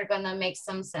then we're gonna make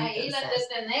some sentences.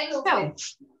 So,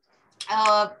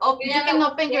 you can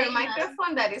open your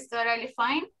microphone, that is totally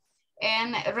fine.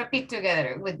 And repeat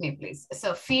together with me, please.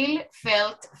 So feel,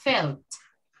 felt, felt.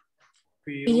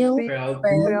 Feel,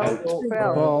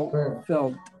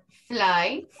 felt.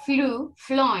 Fly, flew,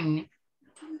 flown.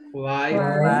 Fly,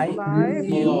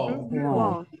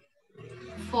 flown.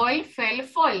 Fall, fell,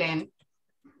 fallen.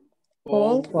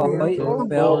 Fall,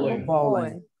 fell,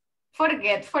 fallen.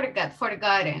 Forget, forgot,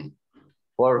 forgotten.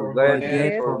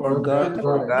 Forget,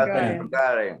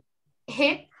 forgotten.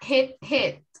 Hit, hit.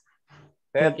 Hit.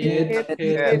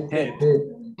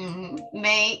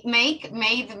 Make, made.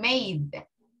 Made.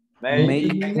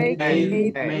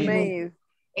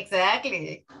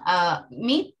 Exactly.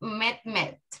 Meet, met.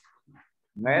 Met.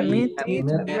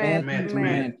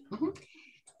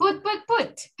 Put.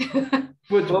 Put.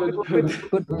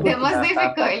 The most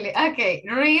difficult. Okay.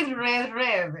 Read. Read.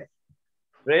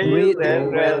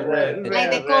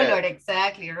 Like the color,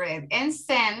 exactly, red. And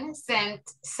sent.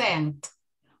 Send.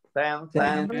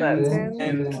 Okay,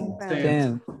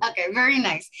 very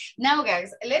nice. Now,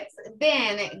 guys, let's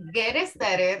then get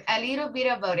started a little bit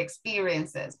about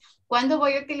experiences. ¿Cuándo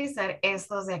voy a utilizar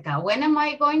estos de acá? When am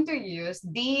I going to use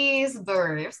these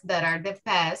verbs that are the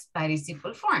past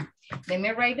participle form? Let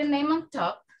me write the name on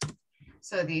top.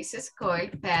 So this is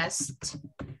called past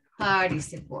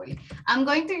participle. I'm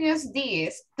going to use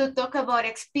this to talk about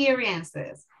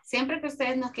experiences. Siempre que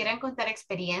ustedes nos quieran contar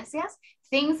experiencias,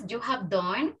 things you have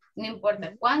done, no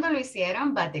importa cuándo lo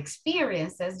hicieron, but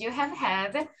experiences you have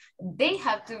had, they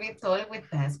have to be told with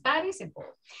past participle.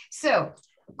 So,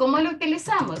 ¿cómo lo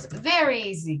utilizamos? Very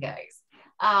easy, guys.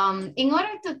 In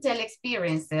order to tell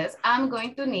experiences, I'm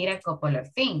going to need a couple of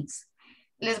things.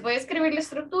 Les voy a escribir la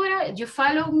estructura. You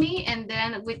follow me and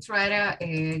then we try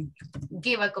to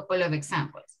give a couple of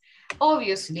examples.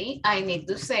 Obviously, I need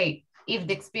to say if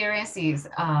the experience is,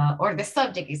 or the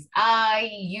subject is I,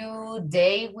 you,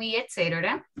 they, we,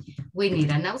 etc. We need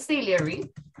an auxiliary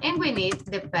and we need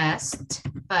the past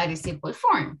participle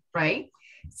form, right?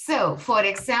 So, for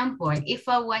example, if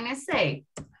I want to say,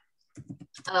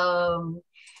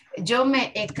 yo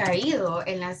me he caído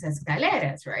en las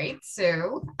escaleras, right?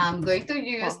 So, I'm going to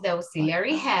use the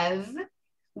auxiliary have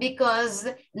because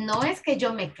no es que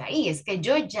yo me caí, es que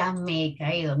yo ya me he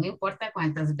caído, no importa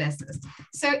cuántas veces.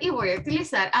 So, y voy a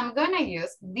utilizar, I'm going to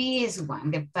use this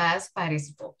one, the past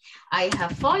participle. I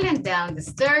have fallen down the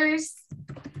stairs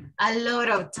a lot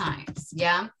of times,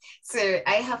 yeah? So,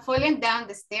 I have fallen down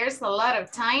the stairs a lot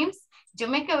of times. Yo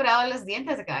me he quebrado los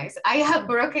dientes, guys. I have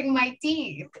broken my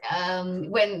teeth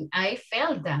when I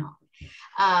fell down.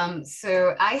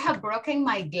 So I have broken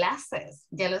my glasses.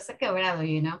 Ya los he quebrado,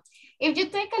 you know. If you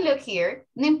take a look here,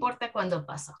 no importa cuándo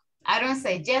pasó. I don't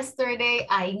say yesterday.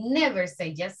 I never say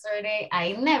yesterday.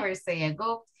 I never say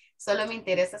ago. Solo me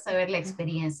interesa saber la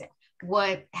experiencia.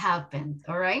 What happened,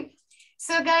 all right?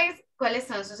 So guys, ¿cuáles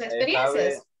son sus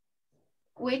experiencias?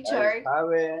 Which are?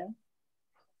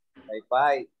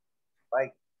 Bye.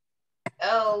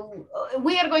 Oh,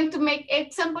 we are going to make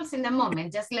examples in a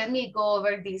moment. Just let me go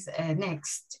over this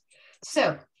next.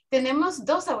 So, tenemos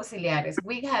dos auxiliares.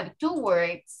 We have two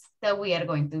words that we are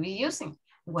going to be using.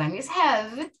 One is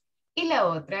have y la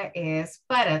otra es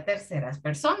para terceras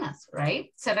personas,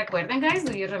 right? ¿Se recuerdan, guys?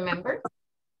 Do you remember?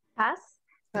 Has?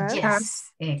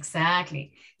 Yes,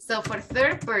 exactly. So, for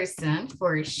third person,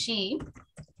 for she,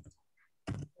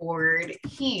 for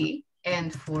he,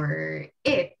 and for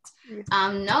it,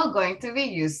 I'm not going to be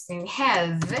using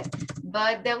have,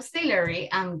 but the auxiliary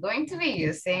I'm going to be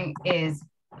using is,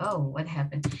 oh, what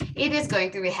happened? It is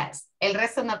going to be has. El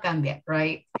resto no cambia,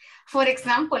 right? For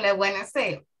example, I want to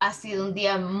say, ha sido un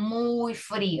día muy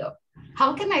frío.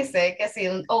 How can I say que ha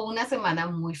sido una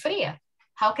semana muy fría?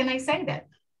 How can I say that?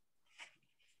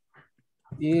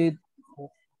 It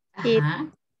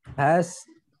has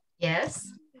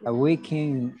yes. a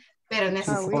weekend. Pero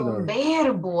necesito un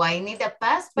verbo. I need a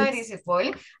past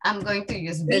participle. I'm going to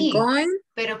use be.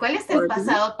 Pero ¿cuál es el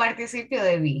pasado participio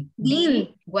de be?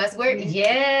 Be was where?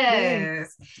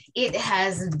 Yes. It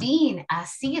has been, ha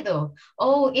sido.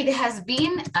 Oh, it has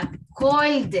been a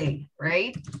cold day,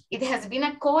 right? It has been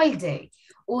a cold day.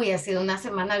 Uy, ha sido una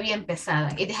semana bien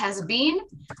pesada. It has been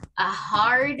a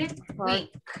hard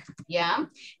week. Yeah.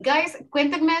 Guys,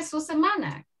 cuéntenme su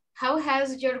semana. How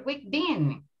has your week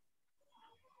been?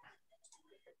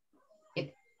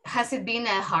 Has it been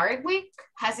a hard week?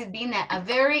 Has it been a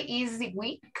very easy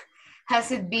week?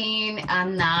 Has it been a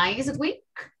nice week?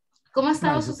 ¿Cómo ha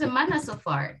estado su semana so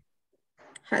far?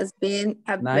 Has been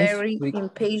a very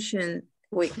impatient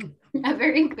week. A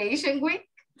very impatient week?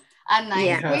 A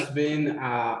nice week? It has been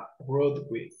a rough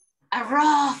week. A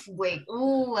rough week.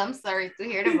 Ooh, I'm sorry to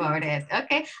hear about it.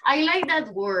 Okay, I like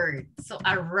that word. So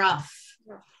a rough.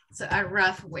 So a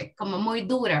rough week, como muy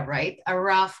dura, right? A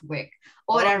rough week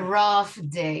or a rough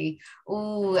day.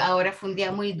 Ahora fue un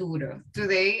día muy duro.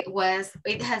 Today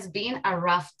it has been a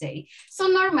rough day. So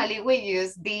normally we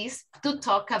use this to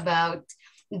talk about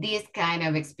these kind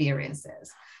of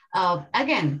experiences.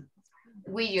 Again,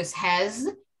 we use has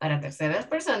para terceras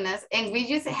personas and we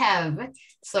use have.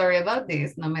 Sorry about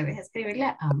this, no me deja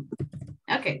escribirla.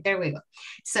 Okay, there we go.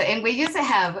 So, and we use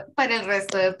have para el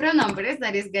resto de pronombres,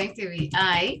 that is going to be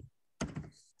I,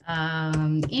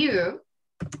 you,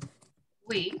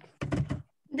 we,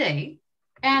 they,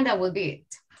 and that will be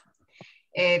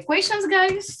it. Questions,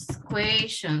 guys?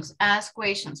 Questions. Ask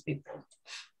questions, people.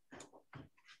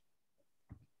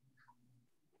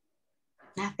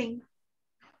 Nothing?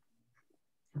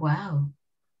 Wow.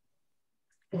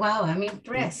 Wow, I'm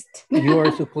impressed. You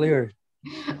are so clear.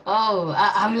 Oh,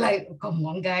 I'm like, come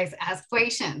on, guys, ask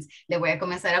questions. Le voy a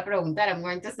comenzar a preguntar. I'm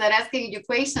going to start asking you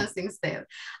questions instead.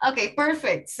 Okay,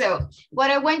 perfect. So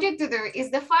what I want you to do is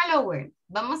the following.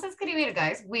 Vamos a escribir,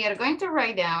 guys. We are going to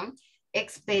write down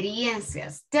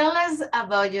experiencias. Tell us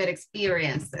about your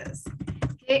experiences.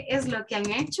 ¿Qué es lo que han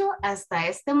hecho hasta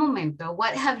este momento?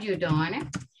 What have you done?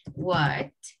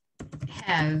 What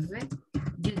have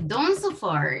you done so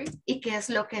far? ¿Y qué es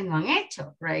lo que no han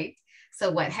hecho, right? So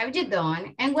what have you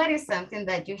done and what is something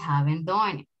that you haven't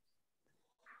done?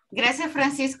 Gracias,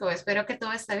 Francisco. Espero que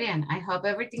todo esté bien. I hope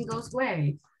everything goes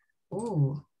well.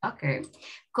 Okay.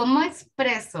 ¿Cómo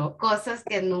expreso cosas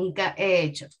que nunca he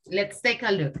hecho? Let's take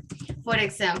a look. For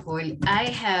example, I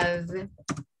have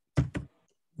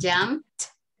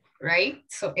jumped, right?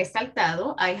 So he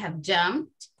saltado. I have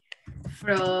jumped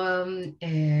from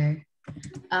a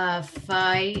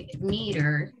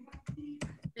 5-meter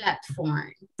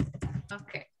platform.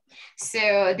 Okay.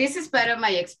 So this is part of my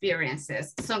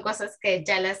experiences. Son cosas que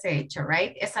ya las he hecho,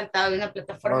 right? He saltado de una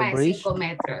plataforma de 5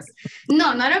 metros.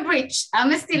 No, not a bridge.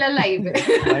 I'm still alive.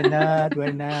 Why not?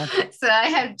 Why not? So I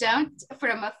have jumped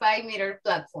from a 5-meter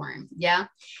platform, yeah.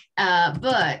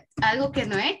 But algo que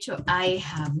no he hecho, I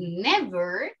have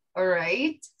never, all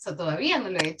right, so todavía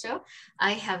no lo he hecho,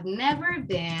 I have never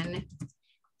been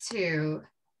to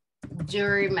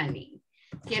Germany.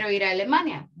 Quiero ir a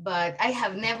Alemania, but I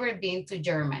have never been to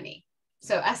Germany.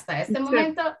 So hasta este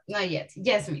momento, not yet.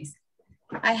 Yes, miss.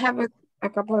 I have a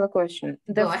couple of questions.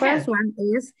 The first one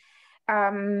is,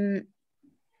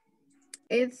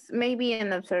 it's maybe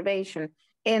an observation.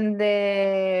 In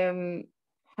the,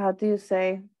 how do you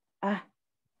say?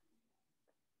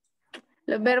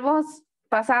 Los verbos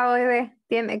pasados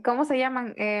de, ¿cómo se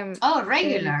llaman?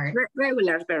 Regular.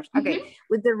 Regular verbs. Okay.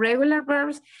 With the regular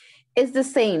verbs, it's the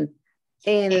same.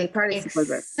 In participle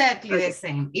verb. Exactly the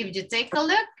same. If you take a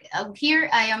look, here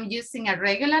I am using a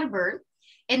regular verb,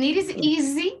 and it is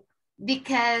easy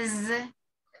because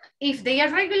if they are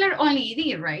regular, only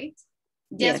ed, right?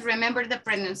 Just remember the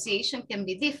pronunciation can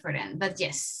be different, but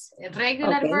yes,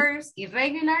 regular verbs,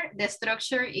 irregular, the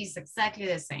structure is exactly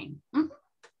the same.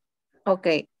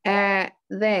 Okay, then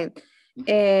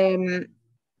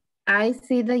I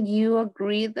see that you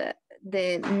agree that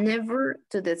the never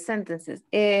to the sentences.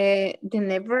 The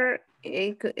never,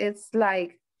 it's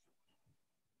like,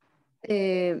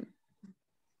 ¿qué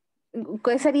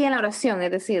sería la oración?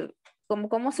 Es decir,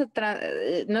 ¿cómo se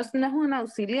no es un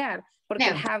auxiliar, porque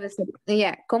have is,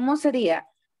 ¿cómo sería?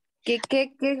 ¿Qué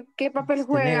papel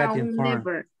juega un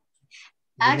never?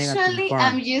 Actually,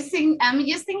 I'm using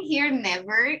here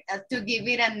never to give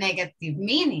it a negative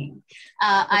meaning.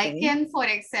 I can, for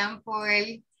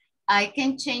example, I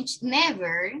can change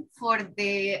never for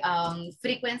the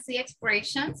frequency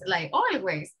expressions, like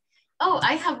always. Oh,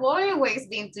 I have always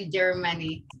been to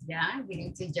Germany. Yeah,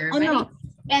 been to Germany. Oh, no.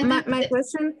 And my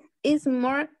question is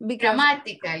more because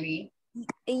grammatically.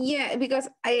 Yeah, because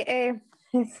I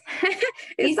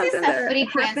it's something that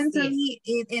happened to me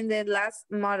in the last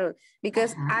model,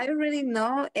 because I already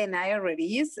know and I already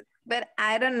use it, but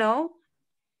I don't know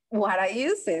what I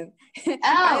use it.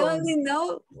 I only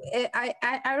know,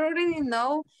 I already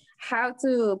know how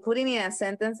to put it in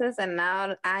sentences, and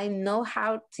now I know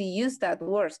how to use that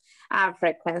words.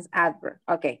 Frequency adverb.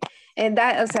 Okay. And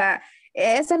that, o sea,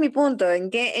 ese es mi punto.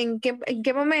 ¿En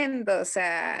qué momento? O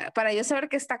sea, para yo saber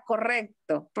que está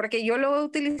correcto. Porque yo lo he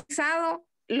utilizado,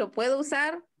 lo puedo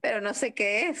usar, pero no sé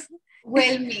qué es.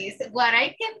 Well, miss, what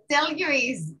I can tell you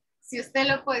is, si usted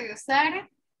lo puede usar,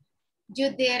 you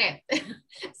did it.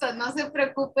 So no se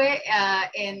preocupe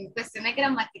en cuestiones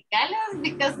gramaticales,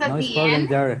 because at the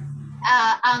end,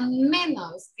 a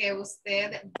menos que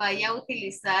usted vaya a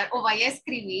utilizar o vaya a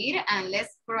escribir,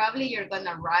 unless probably you're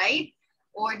gonna write,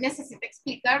 o necesita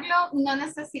explicarlo, no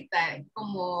necesita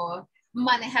como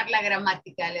manejar la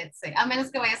gramática, let's say, a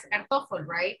menos que vaya a sacar TOEFL,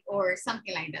 right? Or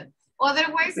something like that.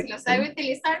 Otherwise, si lo sabe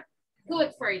utilizar,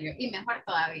 good for you, y mejor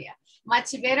todavía.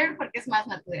 Much better porque es más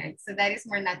natural. So that is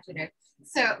more natural.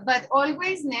 So, but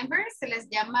always, never, se les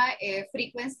llama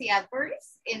frequency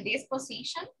adverbs in this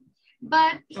position.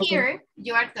 But here,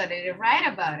 you are totally right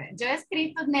about it. Yo he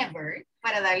escrito never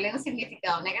para darle un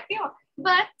significado negativo.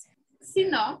 But, si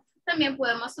no, también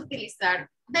podemos utilizar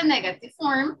the negative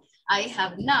form. I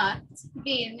have not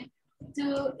been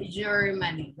to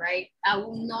Germany, right?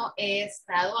 Aún no he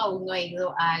estado, aún no he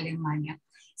ido a Alemania.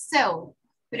 So,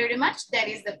 pretty much that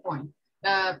is the point.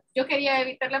 Yo quería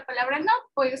evitar la palabra no,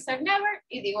 voy a usar never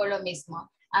y digo lo mismo.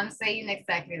 I'm saying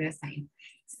exactly the same.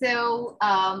 So,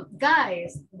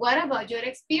 guys, what about your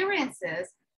experiences?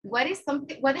 What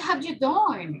have you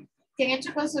done? ¿Qué han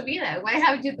hecho con su vida? What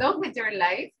have you done with your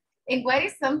life? And what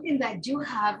is something that you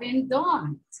haven't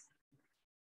done?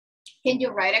 Can you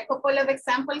write a couple of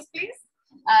examples, please?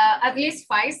 At least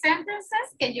 5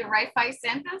 sentences. Can you write 5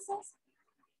 sentences?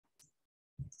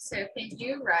 So can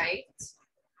you write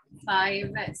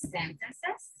 5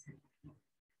 sentences?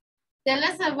 Tell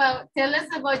us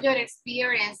about your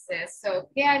experiences. So,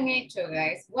 ¿qué han hecho,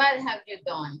 guys? What have you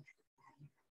done?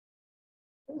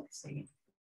 Oopsie.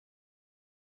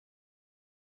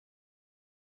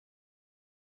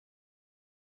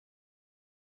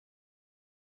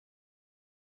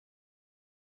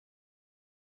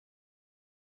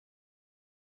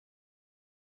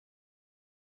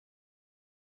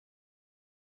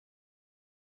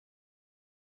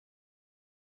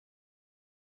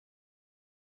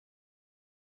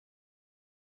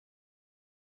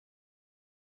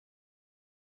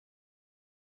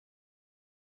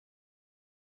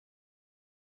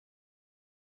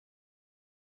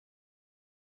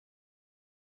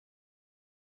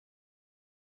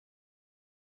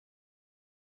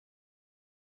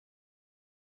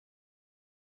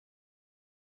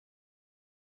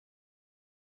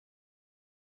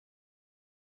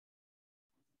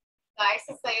 Guys,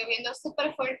 está lloviendo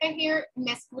súper fuerte here.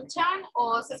 ¿Me escuchan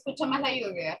o se escucha más la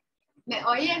lluvia? ¿Me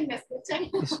oyen? ¿Me escuchan?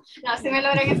 No, si me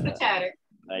logran escuchar.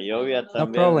 La lluvia No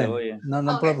también se problem. oye. No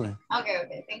Okay. problem.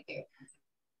 Okay, thank you.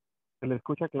 Se le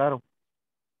escucha claro.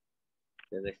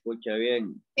 Se le escucha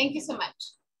bien. Thank you so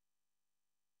much.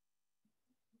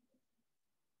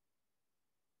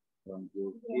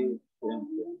 Conducir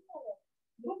siempre.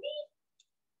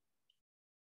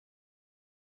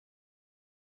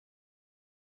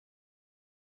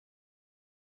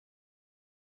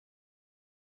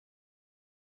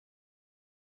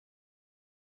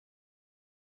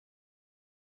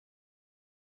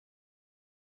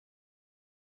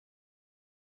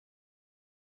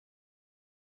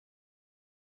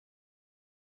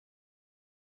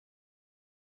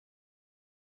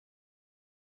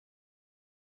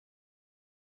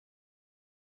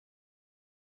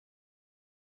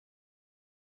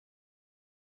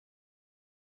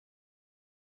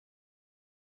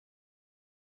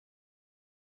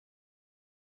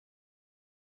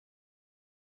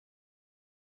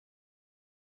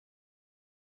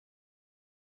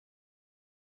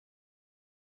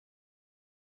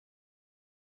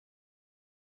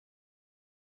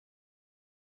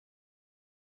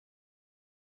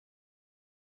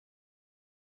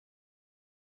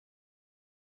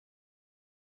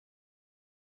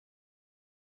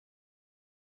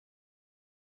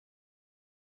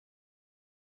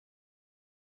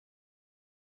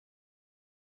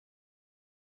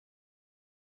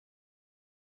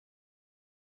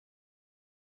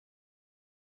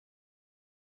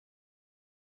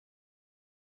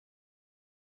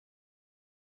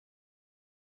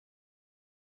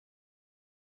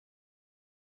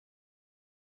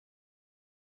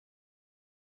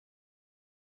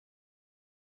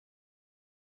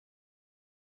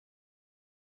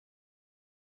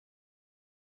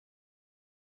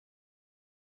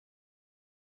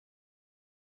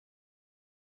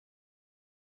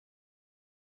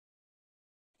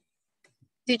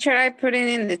 Teacher, I put it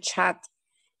in the chat.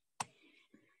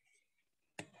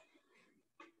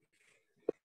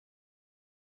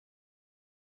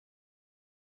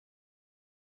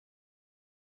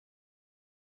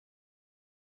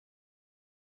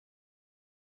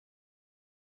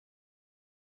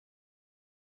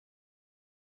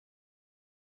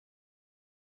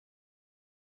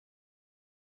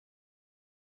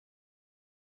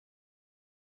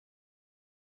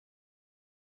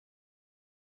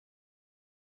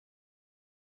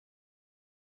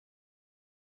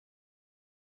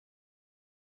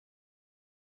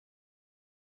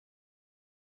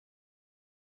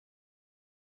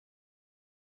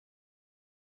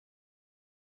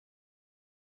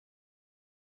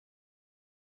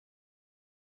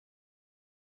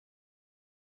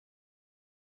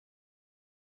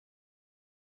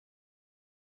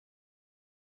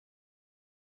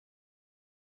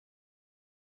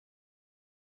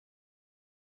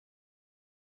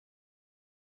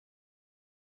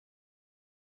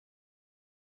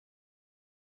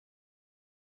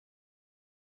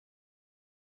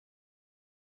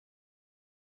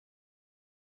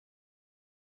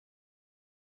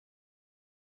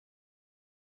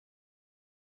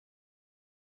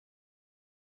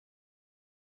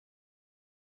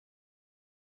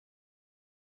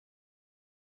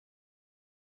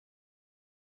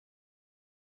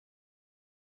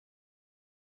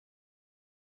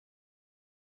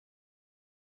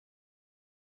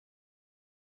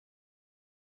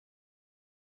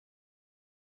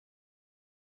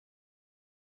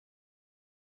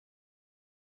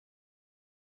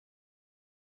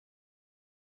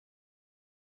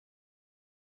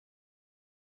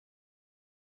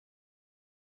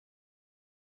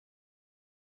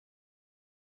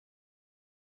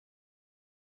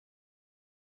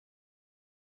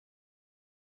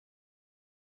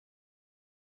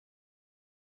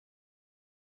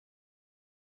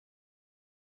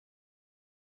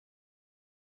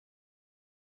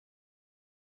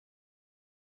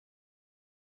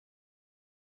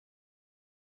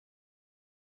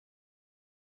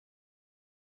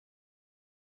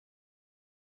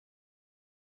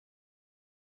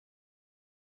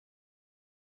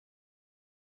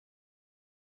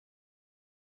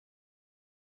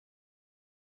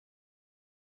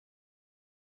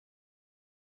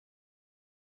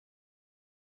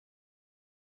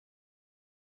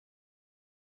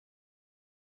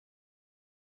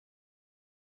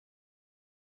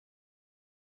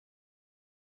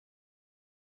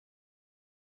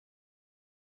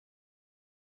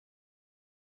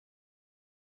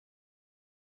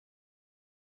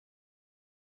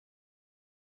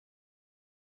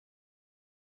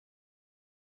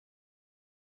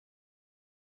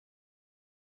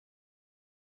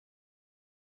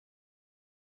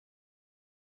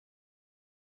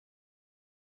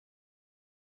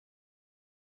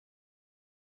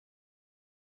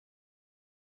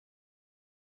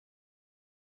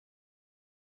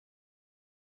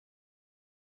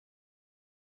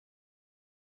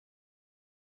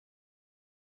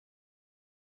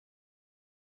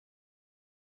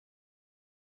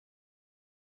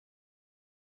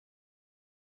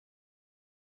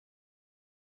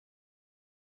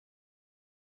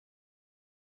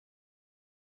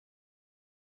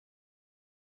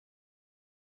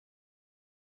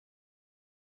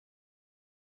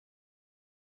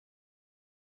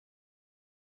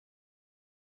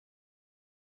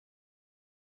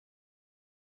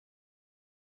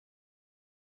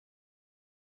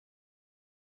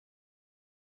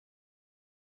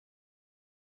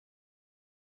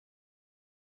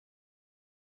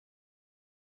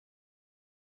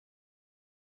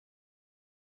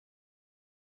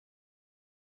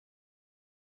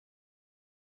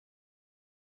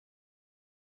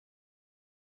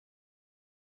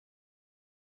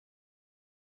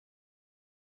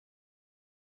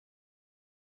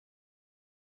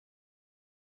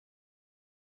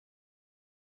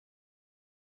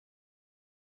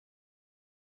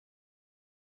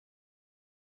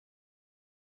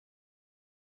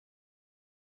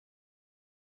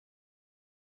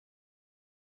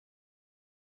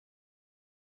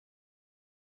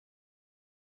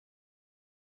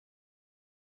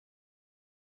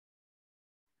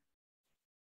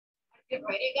 You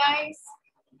ready, guys?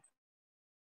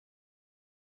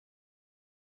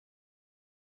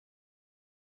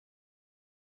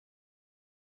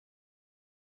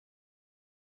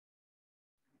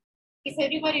 Is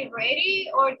everybody ready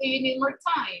or do you need more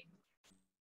time?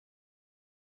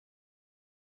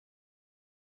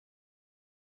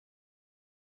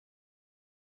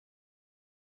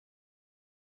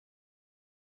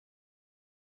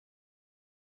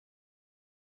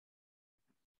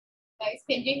 Guys,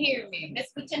 can you hear me? ¿Me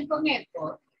escuchan con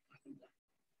eco?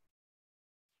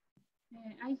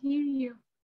 I hear you.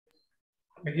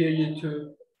 I hear you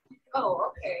too. Oh,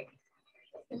 okay.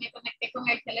 Me conecté con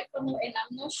el teléfono and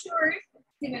I'm not sure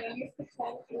si me van a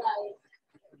escuchar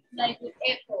like with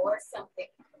echo or something.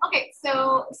 Okay,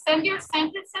 so send your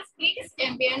sentences, please.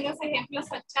 Envíen los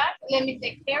ejemplos al chat. Let me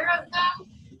take care of them.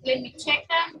 Let me check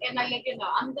them and I'll let you know.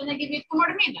 I'm gonna give you 2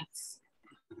 more minutes.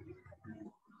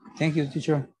 Thank you,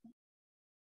 teacher.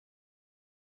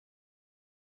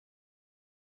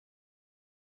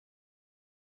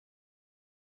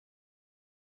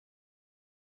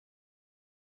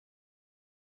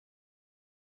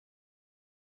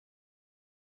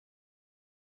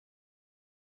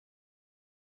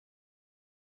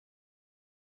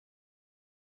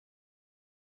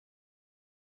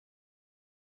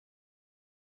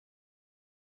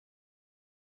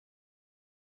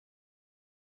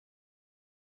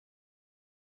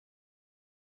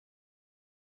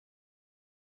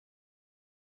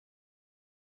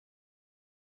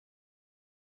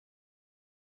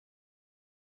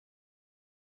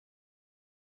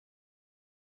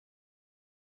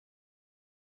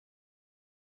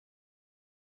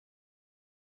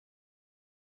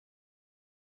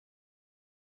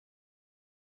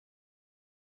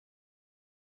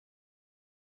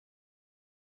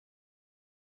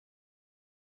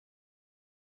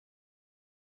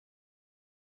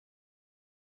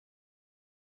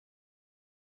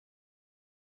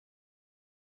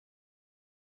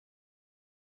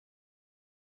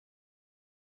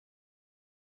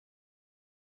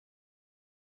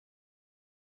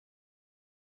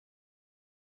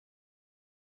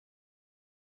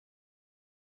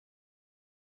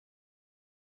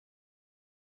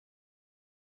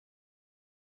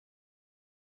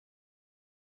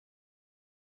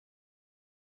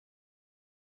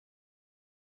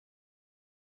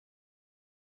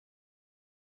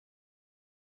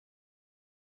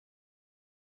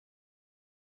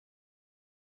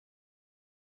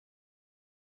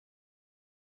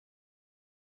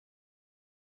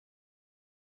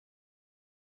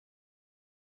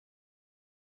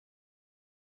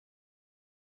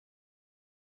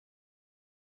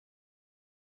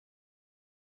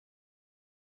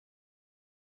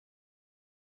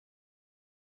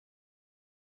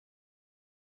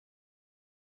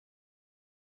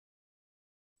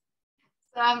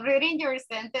 So I'm reading your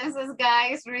sentences,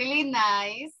 guys, really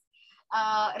nice.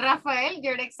 Rafael,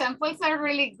 your examples are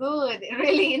really good,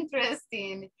 really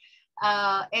interesting.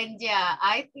 And yeah,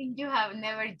 I think you have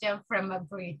never jumped from a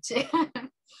bridge.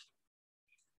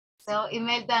 So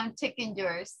Imelda, I'm checking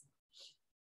yours.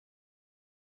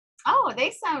 Oh,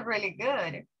 they sound really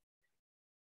good.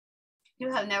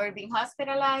 You have never been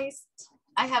hospitalized.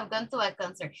 I have gone to a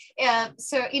concert.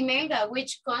 So Imelda,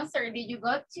 which concert did you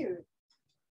go to?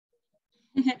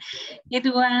 It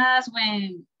was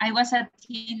when I was a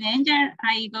teenager.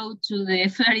 I go to the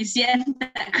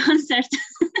Floricienta concert.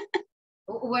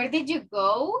 Where did you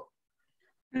go?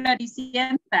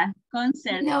 Floricienta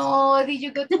concert. No, did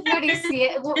you go to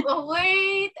Floricienta?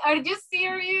 Wait, are you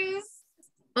serious?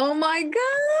 Oh my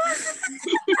God.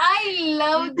 I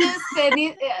love the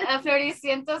city,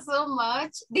 Floricienta so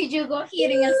much. Did you go here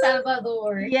in El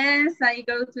Salvador? Yes, I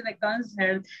go to the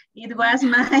concert. It was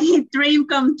my dream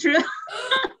come true.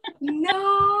 No,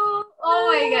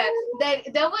 oh my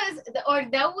God, that was, or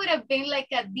that would have been like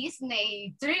a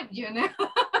Disney trip, you know.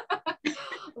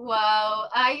 Wow,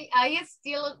 I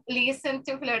still listen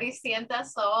to Floricienta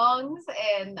songs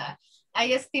and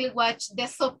I still watch the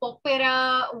soap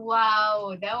opera.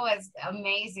 Wow, that was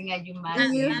amazing, as you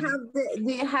imagine.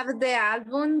 Do you have the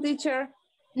album, teacher?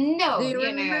 No, do you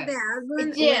remember the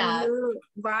album? Yeah. When you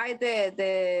buy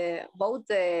both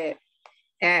the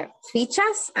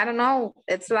fichas? I don't know.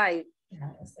 It's like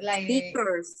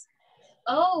stickers.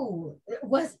 Oh,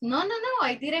 no,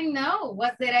 I didn't know.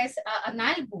 Was there an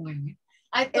album?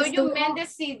 I thought you meant the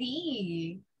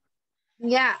CD.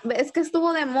 Ya, es que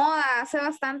estuvo de moda hace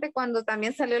bastante cuando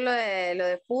también salió lo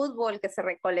de fútbol, que se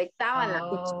recolectaban las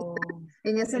fichitas.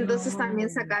 En ese entonces también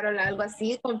sacaron algo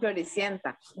así con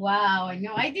Floricienta. Wow,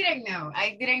 no, I didn't know.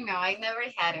 I never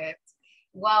had it.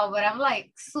 Wow, but I'm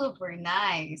like super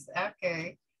nice.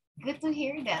 Okay, good to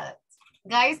hear that.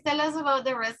 Guys, tell us about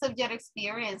the rest of your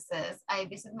experiences. I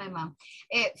visit my mom.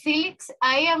 Felix,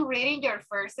 I am reading your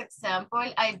first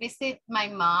example. I visit my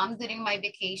mom during my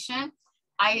vacation.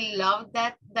 I love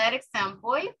that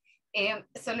example.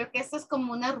 Solo que esto es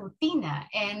como una rutina.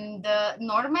 And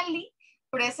normally,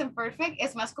 present perfect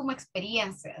es más como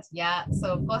experiencias, ¿ya?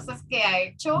 Son cosas que ha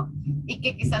hecho y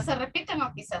que quizás se repiten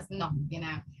o quizás no, you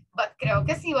know. But creo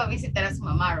que sí va a visitar a su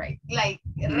mamá, right? Like,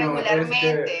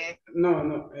 regularmente.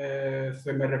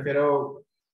 Se me refiero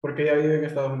porque ella vive en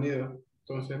Estados Unidos,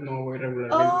 entonces no voy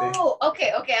regularmente. Oh,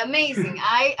 okay, amazing.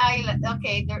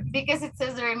 Okay, because it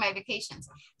says during my vacations.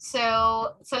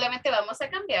 So, solamente vamos a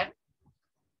cambiar.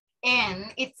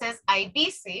 And it says I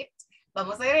visit.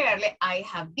 Vamos a agregarle I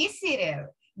have visited.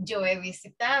 Yo he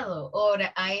visitado. Or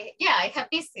I have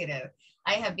visited.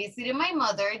 I have visited my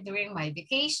mother during my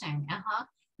vacation.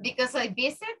 Because I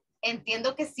visit,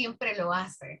 entiendo que siempre lo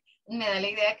hace. Me da la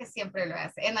idea que siempre lo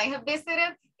hace. And I have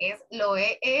visited es lo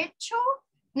he hecho.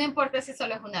 No importa si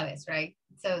solo es una vez, right?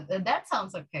 So that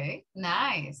sounds okay.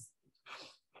 Nice.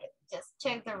 Just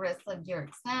check the rest of your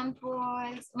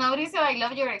examples. Mauricio, I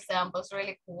love your examples.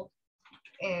 Really cool.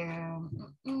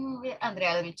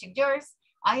 Andrea, let me check yours.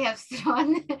 I have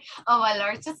thrown of a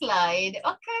large slide.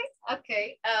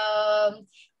 Okay.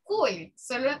 Cool.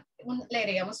 Solo le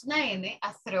agregamos una N,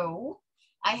 a throw.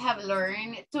 I have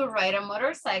learned to ride a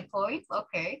motorcycle.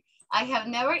 Okay. I have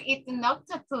never eaten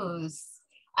octopus.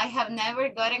 I have never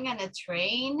gotten on a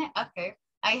train. Okay.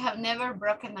 I have never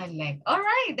broken a leg. All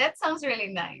right. That sounds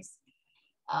really nice.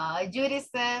 Judy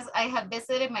says, I have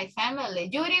visited my family.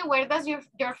 Judy, where does your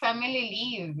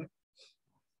family live?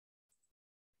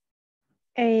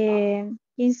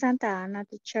 In Santa Ana,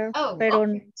 teacher, pero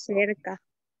okay. cerca.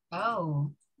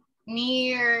 Oh,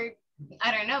 near,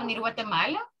 I don't know, near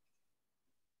Guatemala?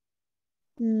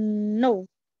 No,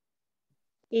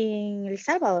 in El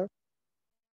Salvador.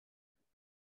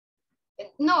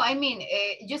 No, I mean,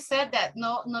 you said that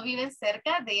no viven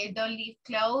cerca, they don't live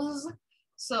close.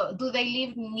 So, do they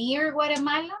live near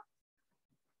Guatemala?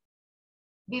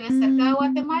 ¿Viven cerca de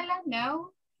Guatemala?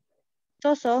 No?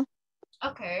 So.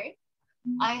 Okay.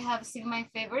 I have seen my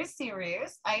favorite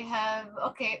series. I have,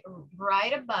 okay,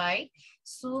 ride a bike.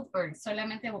 Super.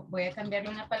 Solamente voy a cambiarle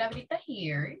una palabrita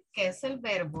here, que es el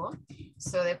verbo.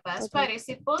 So, the past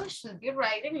participle should be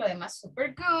riding. Lo demás, super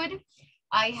good.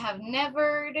 I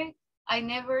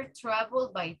never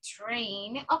traveled by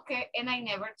train. Okay, and I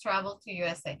never traveled to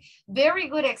USA. Very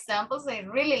good examples. I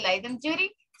really like them,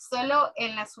 Judy. Solo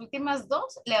en las últimas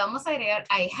dos le vamos a agregar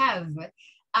I have.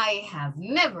 I have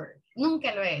never.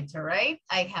 Nunca lo he hecho, right?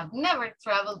 I have never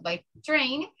traveled by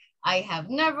train. I have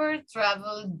never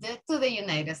traveled to the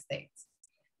United States.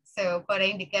 So, para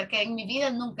indicar que en mi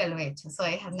vida nunca lo he hecho. So,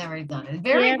 I have never done it.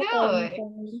 Very good.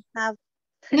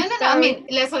 No, I mean,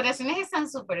 las oraciones están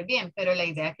súper bien, pero la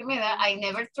idea que me da, I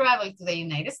never traveled to the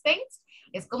United States,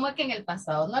 es como que en el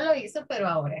pasado no lo hizo, pero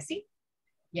ahora sí.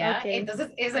 ¿Ya? Okay.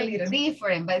 Entonces, es a little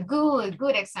different, but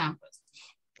good examples.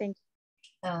 Thank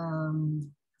you.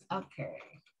 Okay.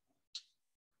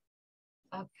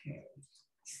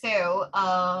 So,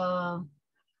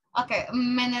 okay,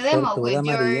 Menedemo with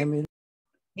your...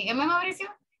 Dígame, Mauricio.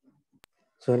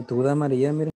 Sortuda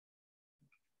María, mira.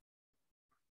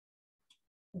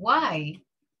 Why?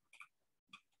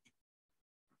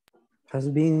 Has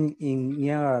been in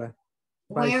Niagara.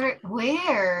 Where?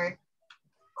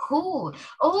 Who?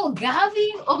 Oh,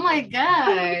 Gabby? Oh my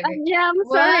God. Yeah, I'm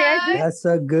sorry. That's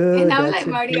so good. And I'm like,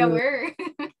 Maria, where?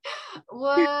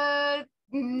 What?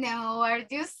 No, are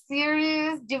you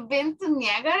serious? You've been to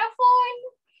Niagara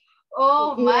Falls?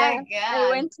 Oh my God. I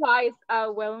went twice,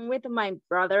 one with my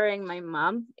brother and my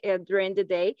mom during the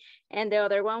day, and the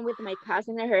other one with my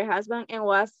cousin and her husband, and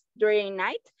was during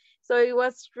night. So it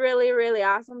was really, really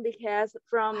awesome because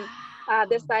from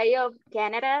the side of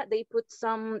Canada, they put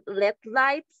some LED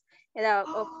lights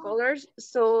of colors,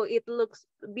 so it looks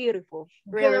beautiful.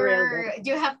 Really, really good.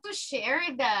 You have to share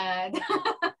that.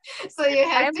 So you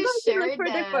have to share for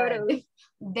that. the photos.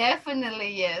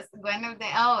 Definitely, yes. One of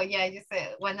them, oh yeah, you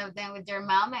said one of them with your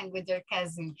mom and with your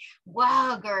cousin.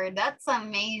 Wow, girl, that's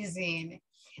amazing.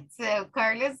 So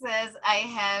Carlos says, I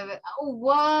have, oh,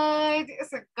 what?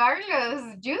 So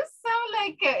Carlos, you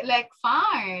sound like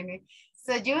fun.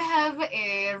 So you have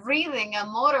riding a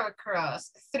motocross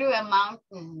through a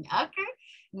mountain. Okay,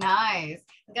 nice.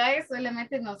 Guys,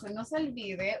 solamente no se nos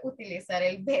olvide utilizar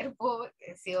el verbo,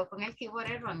 sigo con el keyword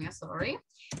erróneo, sorry.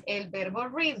 El verbo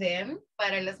ridden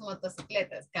para las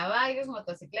motocicletas, caballos,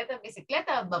 motocicletas,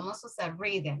 bicicletas, vamos a usar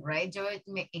ridden, right? Yo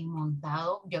me he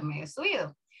montado, yo me he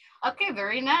subido. Okay,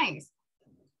 very nice.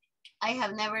 I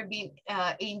have never been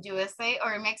in USA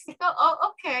or Mexico.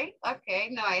 Oh, okay, okay.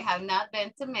 No, I have not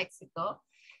been to Mexico.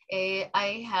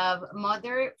 I have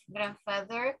mother,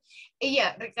 grandfather. Y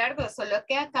ya, Ricardo, solo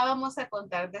que acabamos a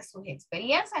contar de sus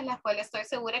experiencias, las cuales estoy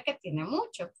segura que tiene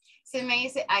mucho. Si me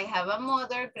dice, I have a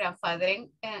mother, grandfather,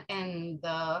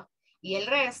 y el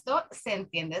resto, se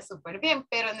entiende súper bien,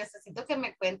 pero necesito que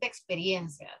me cuente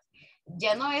experiencias.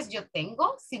 Ya no es yo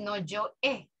tengo, sino yo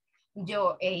he.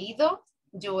 Yo he ido,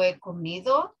 yo he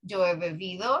comido, yo he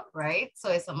bebido, right? So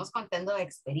estamos contando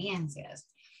experiencias.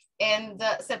 And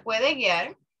se puede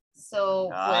guiar. So,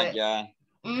 ya.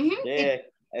 Sí,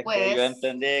 es que yo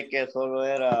entendí que solo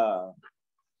era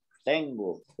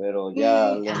tengo, pero ya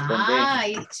lo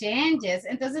entendí. It changes.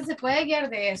 Entonces se puede guiar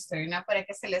de esto, ¿no? Para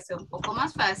que se les sea un poco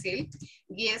más fácil.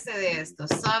 Guíese de esto.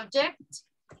 Subject,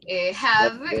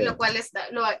 have, lo cual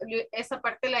esa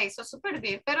parte la hizo súper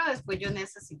bien, pero después yo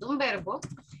necesito un verbo.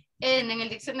 En el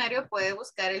diccionario puede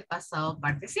buscar el pasado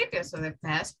participio, so the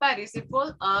past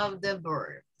participle of the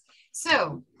verb.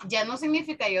 So, ya no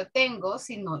significa yo tengo,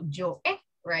 sino yo he,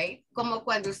 right? Como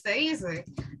cuando usted dice,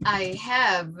 I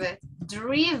have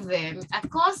driven a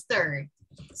coaster.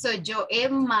 So, yo he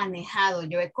manejado,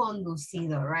 yo he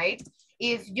conducido, right?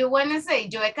 If you want to say,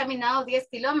 yo he caminado 10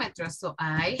 kilómetros, so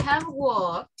I have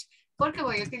walked, porque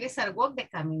voy a utilizar walk de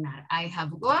caminar. I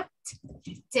have walked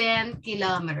 10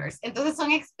 kilometers. Entonces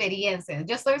son experiencias.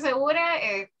 Yo estoy segura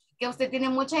que usted tiene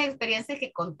muchas experiencias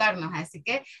que contarnos, así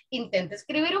que intente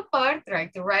escribir un par, try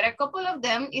to write a couple of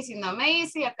them, y si no me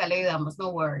dice, acá le ayudamos, no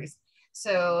worries.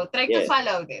 So, try to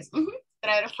follow this.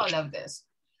 Try to follow this.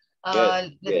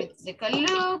 Let me take a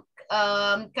look.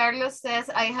 Carlos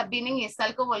says, I have been in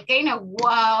Izalco volcano.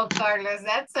 Wow, Carlos,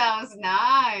 that sounds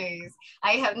nice.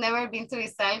 I have never been to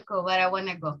Izalco, but I want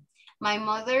to go. My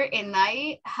mother and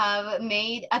I have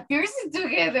made a piercing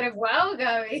together. Wow,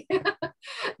 Gabby.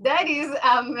 That is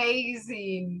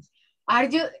amazing. Are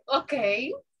you,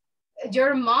 okay.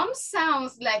 Your mom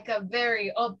sounds like a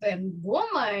very open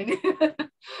woman.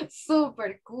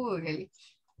 Super cool.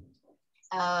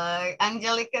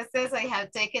 Angelica says, I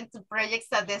have taken 2 projects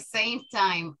at the same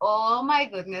time. Oh my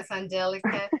goodness,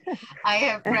 Angelica. I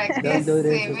have practiced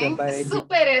swimming.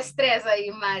 Super stress,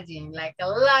 I imagine. Like a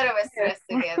lot of stress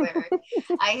together.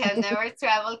 I have never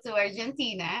traveled to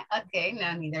Argentina. Okay,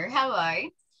 no, neither have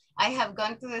I. I have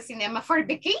gone to the cinema for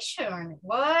vacation.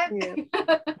 What? Yeah.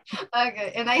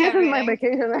 Okay, and I have my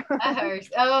vacation.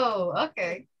 Oh,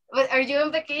 okay. But are you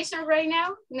on vacation right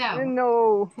now? No.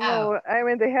 No, no. I'm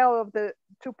in the hell of the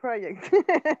 2 projects.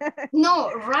 No,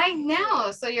 right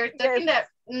now. So you're talking that,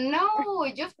 no,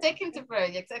 you've taken 2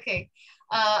 projects. Okay.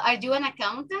 Are you an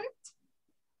accountant?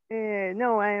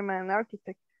 No, I am an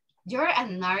architect. You're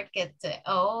an architect.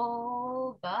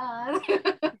 Oh, God.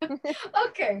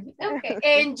 Okay,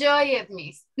 okay. Enjoy it,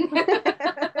 miss.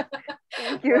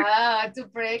 Thank you. Wow, 2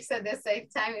 projects at the same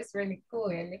time is really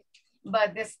cool.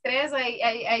 But the stress,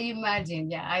 I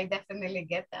imagine, yeah, I definitely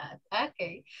get that.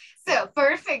 Okay, so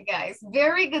perfect, guys.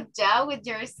 Very good job with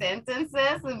your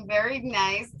sentences and very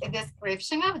nice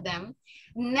description of them.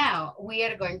 Now, we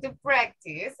are going to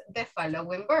practice the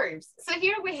following verbs. So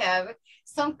here we have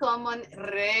some common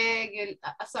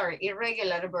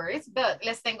irregular verbs, but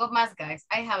les tengo más, guys.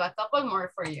 I have a couple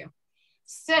more for you.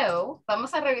 So,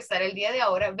 vamos a revisar el día de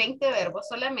ahora 20 verbos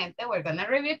solamente. We're going to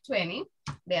review 20.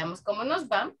 Veamos cómo nos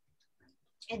va.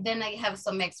 And then I have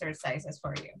some exercises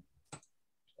for you.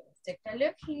 Take a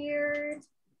look here.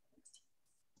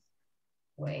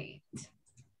 Wait.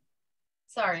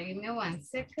 Sorry, give me 1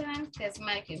 second because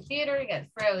my computer got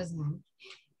frozen.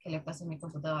 ¿Qué le pasó a mi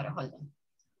computadora? Hold on.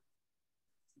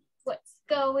 What's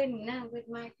going on with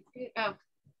my computer?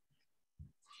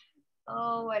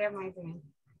 Oh, what am I doing?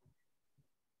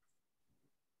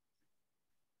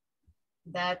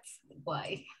 That's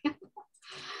why.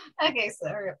 Okay,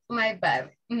 sorry, my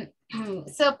bad.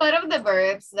 So part of the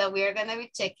verbs that we are going to be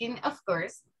checking, of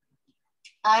course,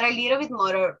 are a little bit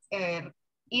more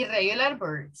irregular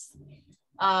verbs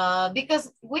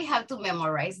because we have to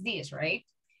memorize these, right?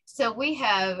 So we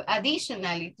have,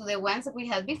 additionally to the ones that we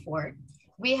had before,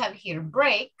 we have here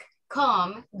break,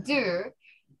 come, do,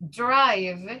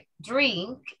 drive,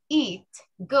 drink, eat,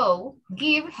 go,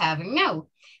 give, have, and know.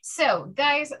 So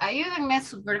guys, ayúdenme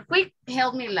super quick,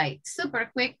 help me like super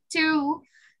quick to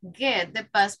get the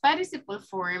past participle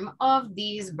form of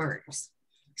these verbs.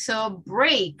 So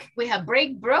break, we have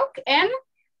break, broke, and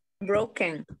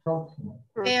broken.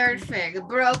 Perfect,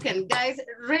 broken. Guys,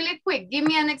 really quick, give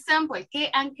me an example. ¿Qué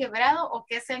han quebrado o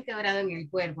qué se han quebrado en el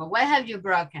cuerpo? What have you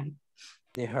broken?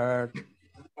 The heart.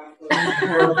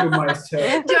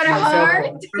 Your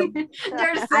heart?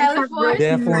 Your cell phone?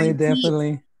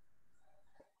 Definitely.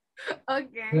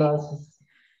 Okay. Glasses.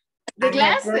 The I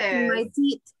have broken my glasses.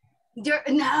 teeth.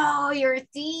 Your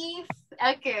teeth.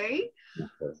 Okay.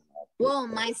 Well,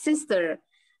 my sister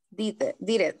did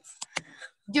it.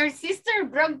 Your sister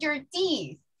broke your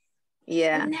teeth.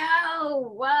 Yeah.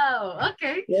 No. Wow.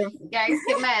 Okay. Yeah. Guys,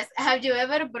 ¿qué más? Have you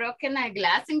ever broken a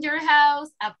glass in your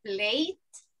house? A plate?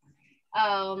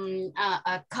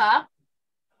 A cup?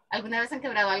 ¿Alguna vez han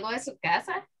quebrado algo de su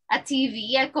casa? A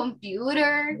TV, a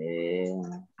computer?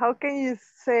 How can you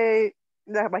say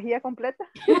la vajilla completa?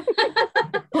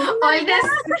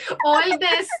 all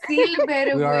the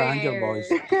silverware. We are angel boys.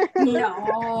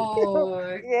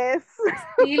 No. Yes.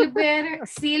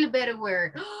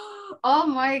 Silverware. Oh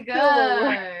my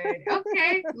God.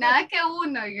 Okay. Nada que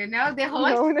uno, you know, the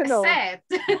whole set.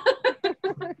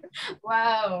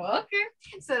 Wow. Okay.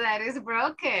 So that is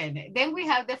broken. Then we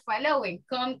have the following.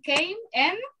 Come, came,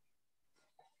 and?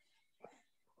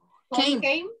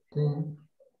 Came.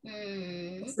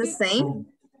 It's the same.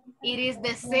 It is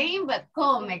the same, but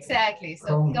come, exactly.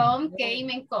 So come, came,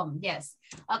 and come. Yes.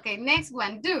 Okay, next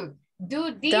one, do.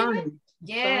 Do, did. Done.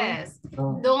 Yes.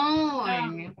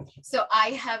 Done. So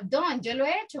I have done. Yo lo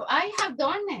he hecho. I have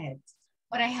done it.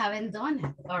 But I haven't done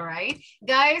it. All right.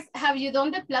 Guys, have you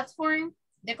done the platform?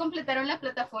 ¿Ya completaron la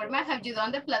plataforma? Have you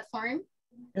done the platform?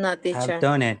 No, teacher. I've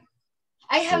done it.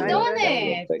 I have done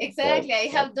it. Exactly. I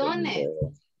have done it.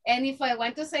 And if I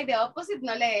want to say the opposite,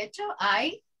 no le he hecho,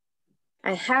 I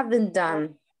haven't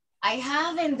done. I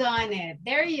haven't done it.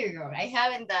 There you go. I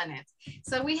haven't done it.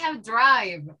 So we have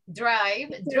drive,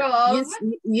 drove.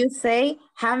 You say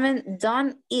haven't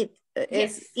done it.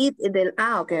 Yes. It del,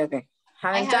 okay.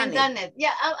 I haven't done it.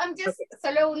 Yeah, I'm just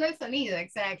solo uno el sonido,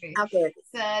 exactly. Okay.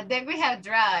 So then we have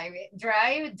drive,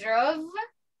 drove.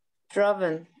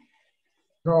 Driven.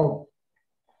 Drove.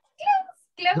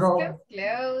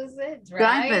 Close.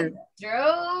 Driven.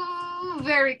 Drove,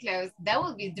 very close. That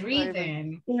would be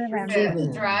driven.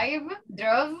 Driven. Drive,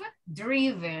 drove,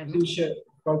 driven. T-shirt.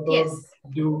 Yes.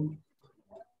 Do.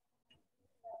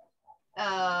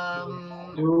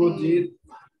 Do, did.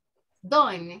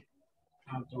 Done.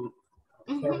 Do.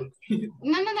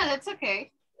 No, that's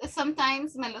okay.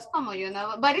 Sometimes me los como, you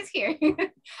know, but it's here.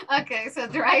 Okay, so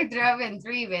drive, drove, and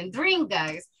driven. Drink,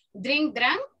 guys. Drink,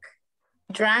 drank.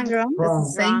 Drunk.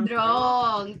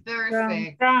 Drunk,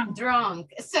 perfect.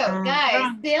 Drunk. So,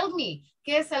 guys, tell me,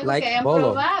 ¿qué es algo like que hayan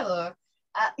bolo. probado?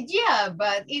 Yeah,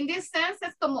 but in this sense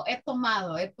es como he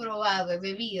tomado, he probado, he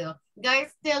bebido.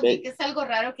 Guys, tell me, ¿qué es algo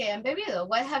raro que hayan bebido?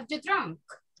 What have you drunk?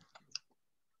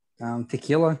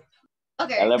 Tequila.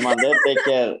 Okay. Ya le mandé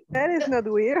tequila. That is not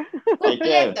weird.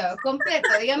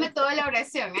 Completo. Dígame toda la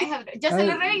oración. Yo se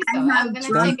lo reviso. I'm gonna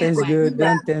Don't check it.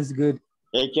 Don't taste good.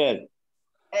 Tequila.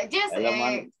 Just,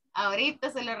 ahorita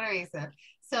se lo reviso.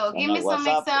 So give me some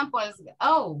examples.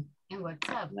 Oh, in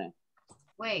WhatsApp. No.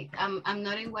 Wait, I'm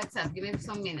not in WhatsApp. Give me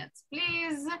some minutes,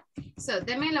 please. So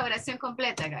deme la oración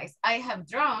completa, guys. I have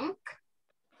drunk.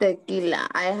 Tequila.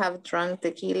 I have drunk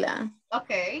tequila.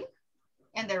 Okay.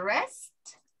 And the rest?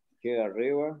 Aquí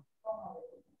arriba.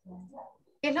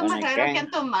 ¿Qué es lo más raro que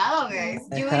han tomado, guys?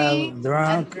 I Judy, have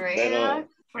drunk. Andrea,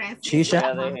 Francisca.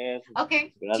 Chicha.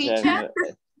 Okay, chicha.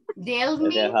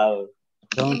 Delmi.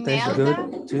 Don't taste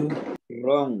good too.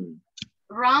 Rum,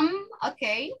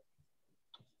 okay.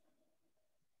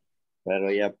 Pero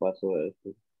ya pasó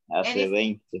eso. Hace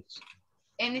 20.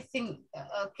 Anything,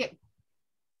 okay.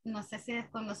 No sé si es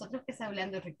con nosotros que está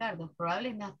hablando Ricardo.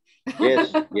 Probablemente no.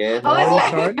 Yes.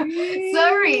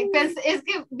 Sorry. Es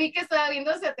que vi que estaba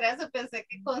viendo hacia atrás y pensé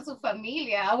que con su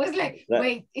familia. I was like,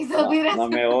 wait. No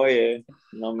me oye.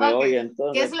 No me oye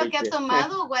entonces. ¿Qué es lo que ha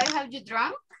tomado? What have you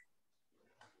drunk?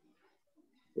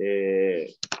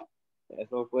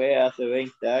 Eso fue hace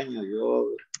 20 años. Yo,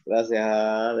 gracias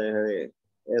a dejé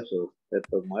eso de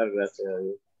tomar, gracias a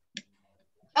Dios.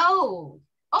 Oh,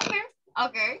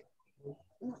 okay.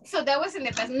 So that was in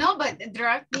the past. No, but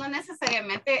drunk no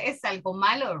necesariamente es algo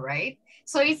malo, right?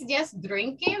 So it's just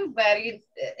drinking, but it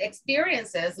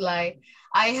experiences like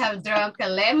I have drunk a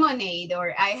lemonade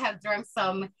or I have drunk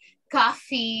some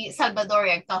coffee,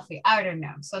 Salvadorian coffee. I don't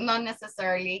know. So not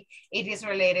necessarily it is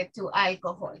related to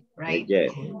alcohol, right? Yeah.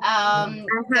 I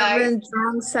haven't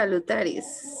drunk salutaris.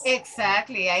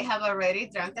 Exactly. I have already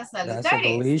drunk a salutaris. That's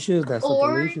delicious. That's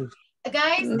delicious.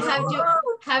 Guys,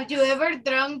 have you ever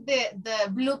drunk the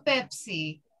blue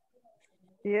Pepsi?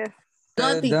 Yes.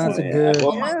 That's good.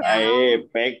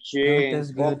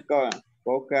 Pepsi,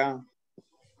 Coca.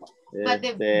 But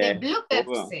the blue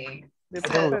Pepsi.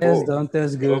 Don't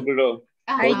taste good.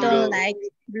 I don't like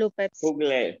blue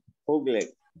Pepsi. Ugly.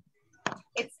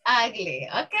 It's ugly.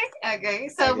 Okay.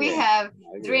 So we have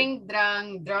drink,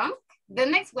 drunk, The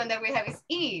next one that we have is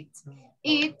eat.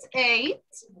 Eat, ate,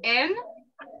 and?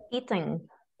 Eaten.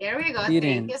 There we go.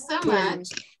 Eaten. Thank you so much.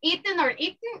 Eaten or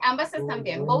eaten, ambas están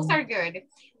bien. Both are good.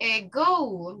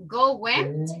 Go. Go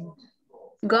went.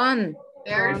 Gone.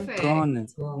 Perfect. Gone.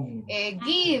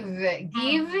 Give.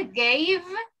 Give, gave.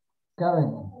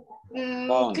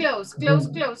 Close.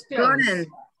 Gonen.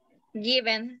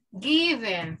 Given.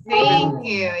 Given. Thank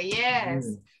you. Yes.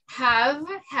 Have,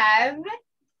 had.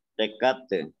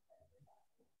 Tecate.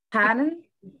 Hadn't.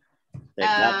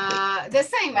 The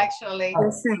same actually.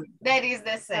 The same. That is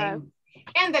the same.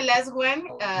 And the last one,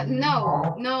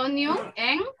 no. No new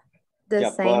and? The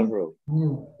same.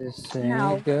 The same.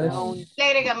 No. Good. Le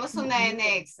agregamos una N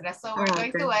extra. So we're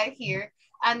going to add here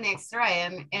an extra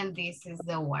N, and this is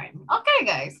the one. Okay,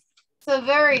 guys. So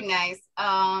very nice.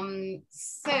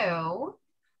 So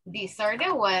these are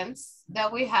the ones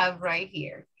that we have right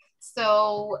here.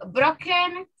 So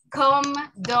broken, come,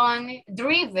 done,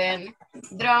 driven,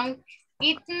 drunk,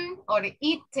 eaten, or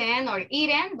eaten, or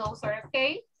eaten. Those are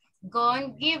okay.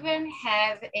 Gone, given,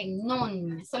 have, and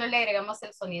none. Solo le agregamos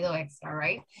el sonido extra,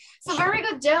 right? So very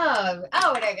good job.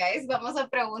 Ahora, guys, vamos a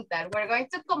preguntar. We're going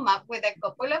to come up with a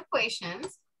couple of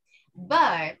questions,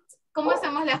 but ¿cómo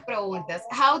hacemos las preguntas?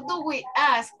 How do we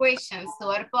ask questions to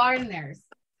our partners?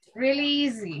 Really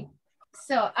easy.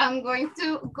 So I'm going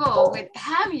to go with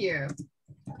have you.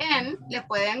 And le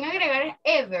pueden agregar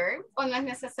ever, o no es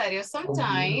necesario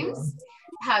sometimes.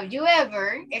 Have you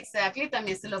ever, exactly,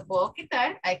 también se lo puedo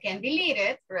quitar. I can delete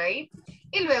it, right?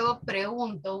 Y luego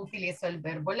pregunto, utilizo el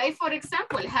verbo. Like for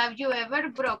example, have you ever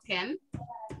broken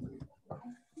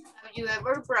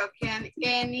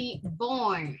any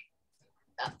bone?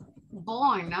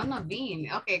 Bone, no, not bean.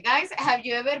 Okay, guys, have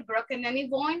you ever broken any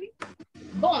bone?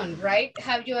 Bone, right?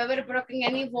 Have you ever broken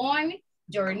any bone?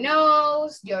 Your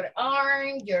nose, your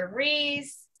arm, your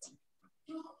wrist.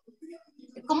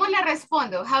 ¿Cómo le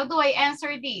respondo? How do I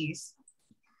answer these?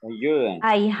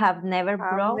 I have never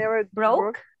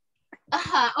broke.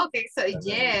 Okay, so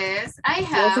yes, I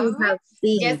have.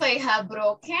 Yes, I have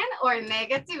broken or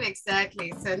negative,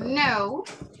 exactly. So no,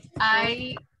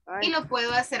 y lo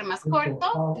puedo hacer más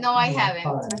corto. No, I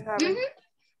haven't.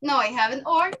 No, I haven't.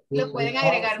 Or lo pueden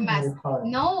agregar más.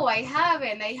 No, I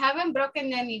haven't. I haven't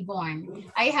broken any bone.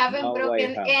 I haven't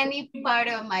broken any part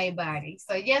of my body.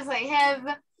 So yes, I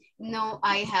have. No,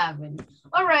 I haven't.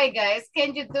 All right, guys.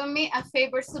 Can you do me a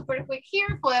favor super quick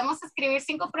here? Podemos escribir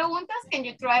 5 preguntas. Can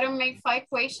you try to make 5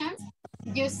 questions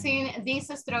using this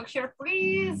structure,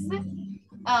 please?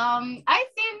 I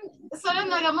think solo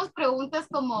no hagamos preguntas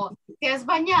como ¿te has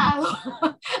bañado?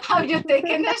 Have you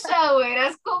taken a shower?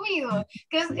 ¿Has comido?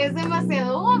 Que es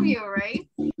demasiado obvio, right?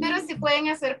 Pero sí pueden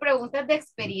hacer preguntas de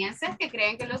experiencias que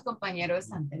creen que los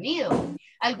compañeros han tenido.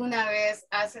 ¿Alguna vez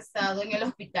has estado en el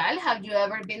hospital? Have you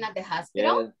ever been at the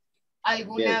hospital?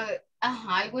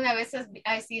 ¿Alguna vez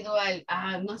has ido al,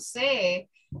 no sé,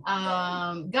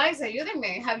 guys,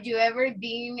 ayúdenme. Have you ever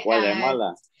been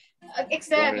Guatemala.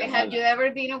 Exactly. Guatemala. Have you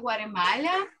ever been in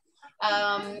Guatemala?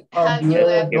 Have you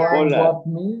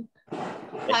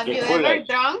ever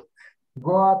drunk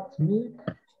goat milk?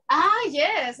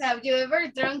 Yes. Have you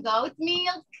ever drunk goat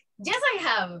milk? Yes, I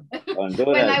have.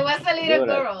 When I was a little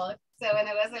girl. So when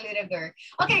I was a little girl.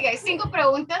 Okay, guys, 5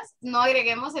 preguntas. No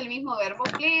agreguemos el mismo verbo,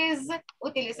 please.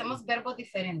 Utilicemos verbos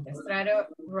diferentes. Try to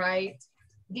write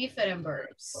different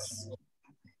verbs.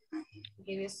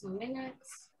 Give you some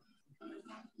minutes.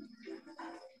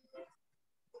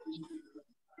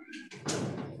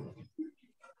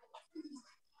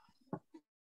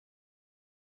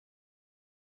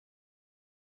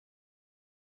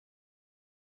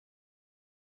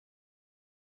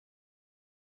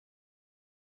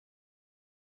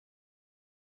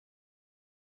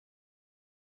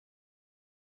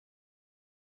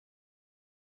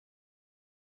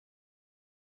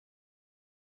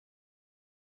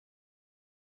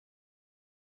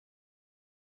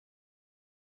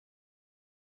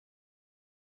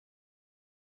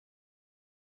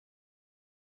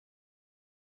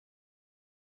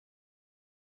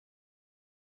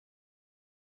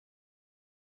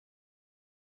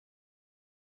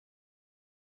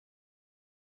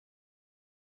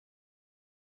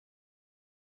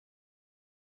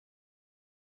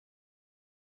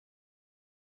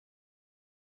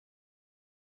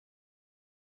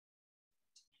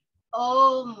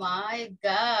 Oh my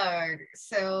God.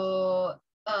 So,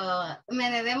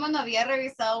 Menedemo no había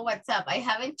revisado WhatsApp. I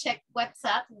haven't checked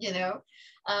WhatsApp, you know.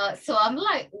 So I'm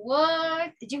like,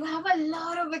 what? You have a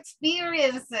lot of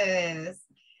experiences.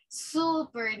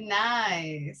 Super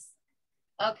nice.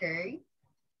 Okay.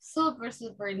 Super,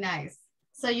 super nice.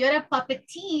 So you're a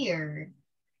puppeteer.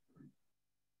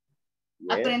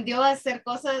 Yes. Aprendió a hacer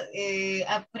cosas,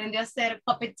 aprendió a ser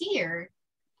puppeteer.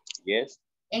 Yes.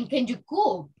 And can you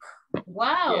cook?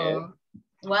 Wow. Yes.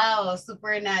 Wow,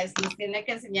 super nice. Nos tiene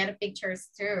que enseñar pictures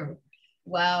too.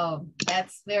 Wow,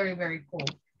 that's very, very cool.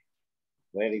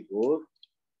 Very good.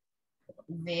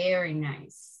 Very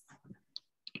nice.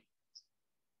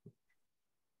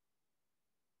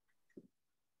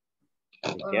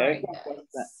 Okay.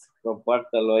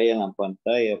 Compártalo ahí en la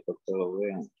pantalla para que lo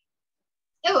vean.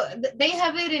 Oh, they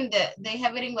have it in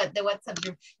what the WhatsApp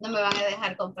group. No me van a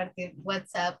dejar compartir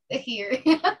WhatsApp here.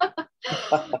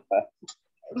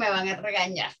 Me van a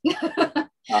regañar.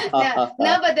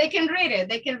 No, but they can read it.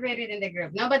 They can read it in the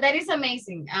group. No, but that is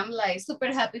amazing. I'm like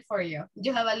super happy for you.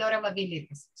 You have a lot of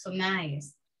abilities. So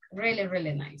nice. Really,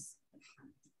 really nice.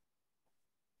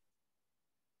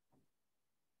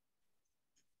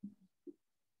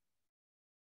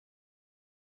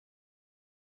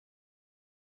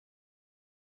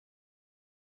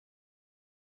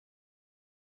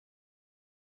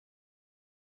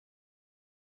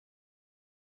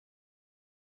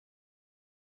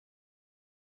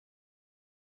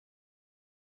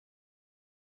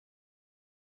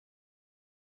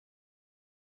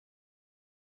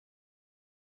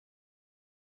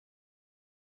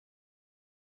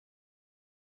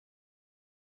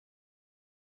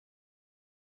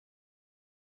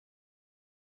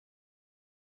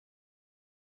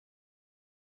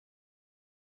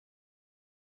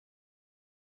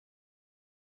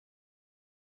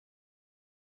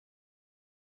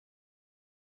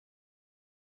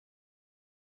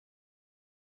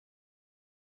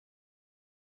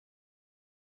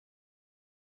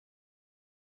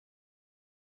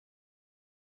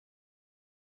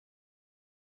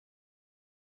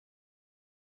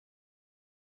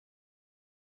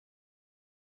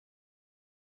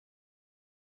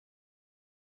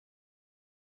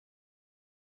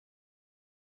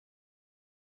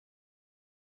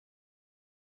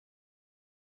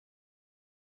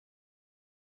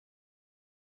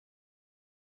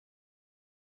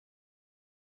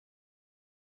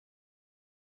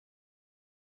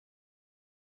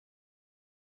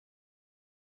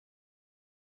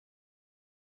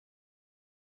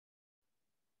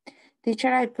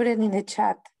 Teacher, I put it in the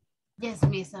chat. Yes,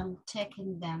 miss, I'm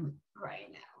checking them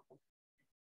right now.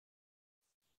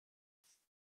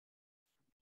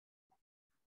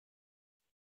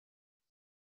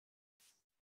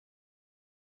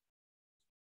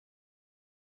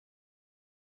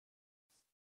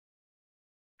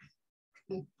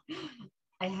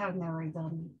 I have never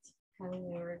done it. Have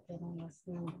never done it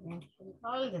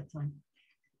all the time.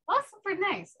 Oh, super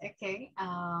nice. Okay.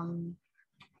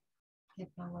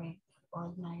 Kept awake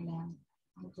all night long.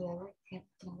 Have you ever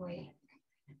kept awake?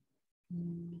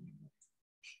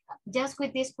 Just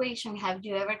with this question, have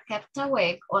you ever kept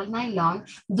awake all night long?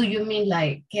 Do you mean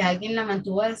like que alguien la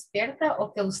mantuvo despierta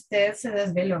o que usted se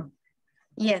desveló?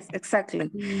 Yes, exactly.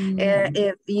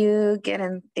 If you get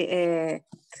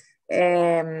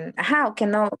que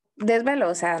no desvelo,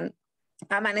 o sea,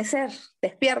 amanecer,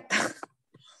 despierta.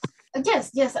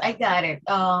 Yes, I got it.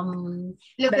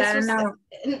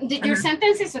 Your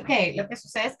sentence is okay. Lo que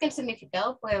sucede es que el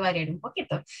significado puede variar un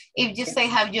poquito. If you say,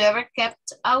 have you ever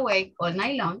kept awake all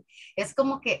night long? Es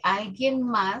como que alguien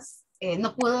más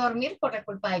no pudo dormir por la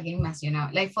culpa de alguien más, you know?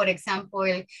 Like, for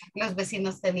example, los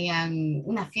vecinos tenían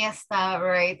una fiesta,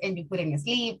 right? And you couldn't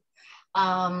sleep.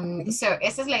 So,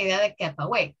 esa es la idea de kept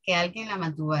awake, que alguien la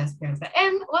mantuvo despierta.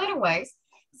 And otherwise,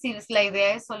 si la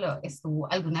idea es solo estuvo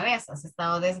alguna vez, has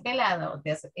estado desvelado,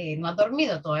 no has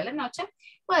dormido toda la noche,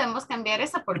 podemos cambiar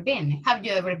esa por been. Have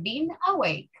you ever been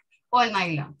awake all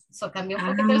night long? So cambia un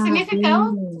poquito el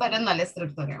significado, pero no la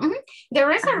estructura. The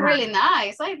rest are really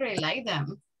nice. I really like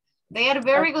them. They are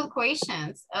very good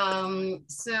questions.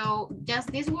 So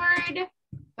just this word,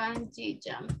 bungee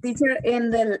jump. Teacher,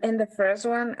 in the first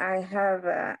one, I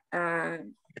have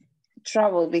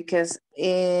trouble because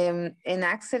in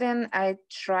accident I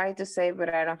try to say,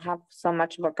 but I don't have so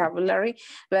much vocabulary,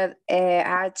 but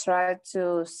I try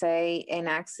to say an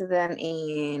accident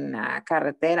in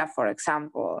carretera, for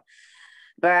example,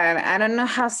 but I don't know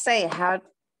how to say, how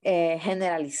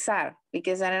generalizar,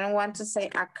 because I don't want to say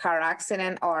a car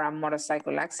accident or a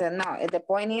motorcycle accident. No, the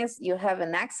point is you have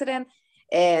an accident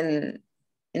and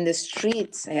in the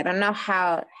streets. I don't know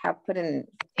how put in.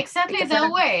 Exactly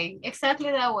that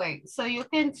way. So you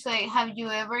can say, have you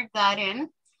ever gotten,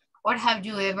 or have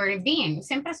you ever been?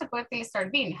 Siempre se puede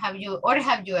utilizar been. Have you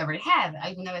ever had?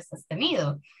 ¿Alguna vez has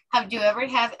tenido? Have you ever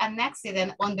had an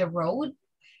accident on the road?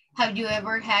 Have you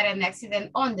ever had an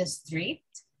accident on the street?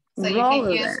 So you can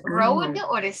use road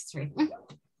or the street.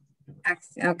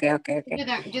 Okay. You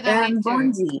don't need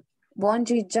to.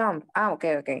 Bungee jump. Ah,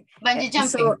 okay. Bungee jumping.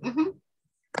 So,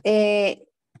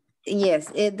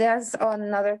 yes, there's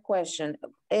another question.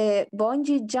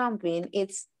 Bungee jumping,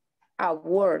 it's a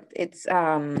word. It's,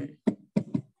 how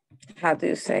do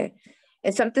you say?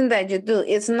 It's something that you do.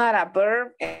 It's not a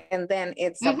verb and then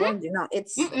it's a bungee. No,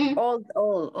 it's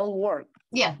all work.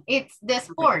 Yeah, it's the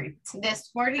sport. The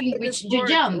sport in which you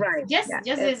jump. Right. Yes, yeah.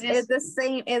 yes. It's the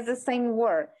same. It's the same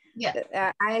word.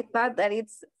 Yeah. I thought that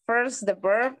it's first the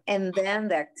verb and then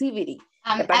the activity,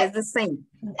 but it's the same.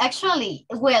 Actually,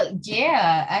 well,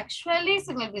 yeah. Actually,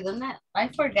 se me olvidó I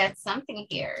forgot something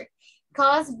here.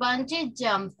 Cause bungee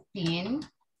jumping.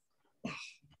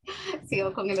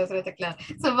 Sigo con el otro teclado.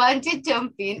 So bungee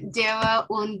jumping lleva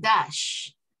un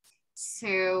dash.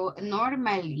 So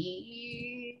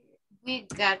normally we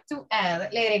got to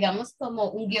add, le agregamos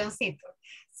como un guioncito.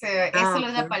 So es solo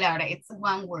una palabra, it's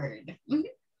one word.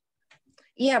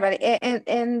 Yeah, but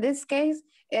in this case,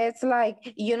 it's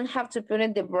like you don't have to put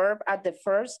in the verb at the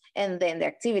first and then the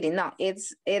activity. No,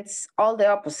 it's all the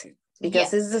opposite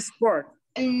because it's the sport.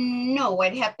 No,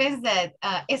 what happens that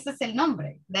ese es el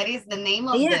nombre. That is the name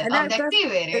of the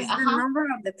activity. It's the number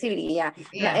of the activity. Yeah.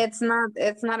 No, it's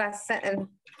not a sentence.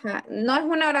 No es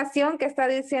una oración que está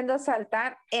diciendo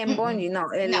saltar en bungee. No,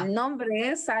 el nombre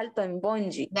es salto en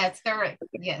bungee. That's correct.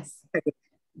 Yes. Okay.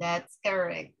 That's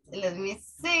correct. Let me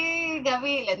see,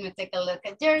 Gabi. Let me take a look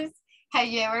at yours. Have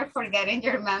you ever forgotten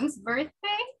your mom's birthday?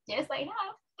 Yes, I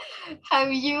have.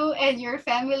 Have you and your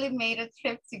family made a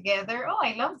trip together? Oh,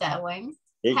 I love that one.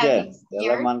 Have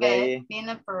your pet been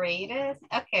operated?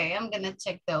 Okay, I'm going to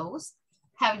check those.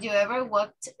 Have you ever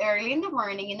walked early in the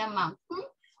morning in a mountain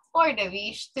or the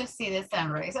beach to see the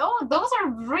sunrise? Oh, those are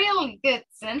really good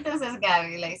sentences,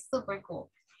 Gabby. Like, super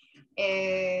cool.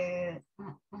 Okay.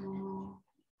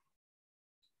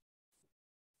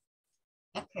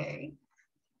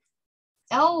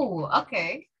 Oh,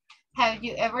 okay. Have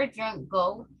you ever drunk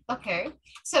gold? Okay.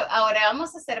 So, ahora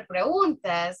vamos a hacer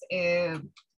preguntas.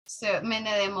 So,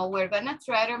 Menedemo, we're gonna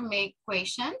try to make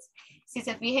questions. Si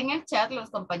se fijan en el chat, los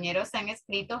compañeros han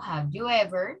escrito, have you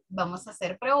ever? Vamos a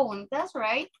hacer preguntas,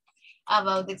 right?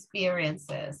 About the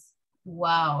experiences.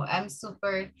 Wow, I'm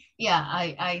super, yeah,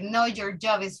 I know your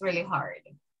job is really hard.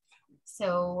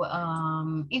 So,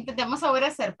 intentemos ahora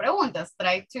hacer preguntas.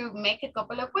 Try to make a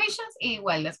couple of questions y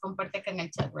igual las comparte acá en el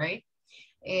chat, right?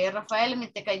 Rafael, let me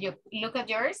take a look at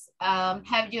yours.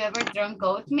 Have you ever drunk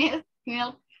goat milk?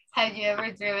 Have you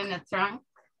ever driven a trunk?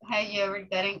 Have you ever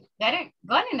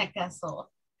gone in a castle?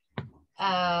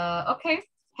 Okay.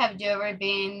 Have you ever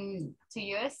been to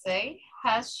USA?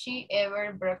 Has she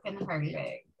ever broken her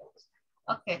leg?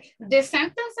 Okay. The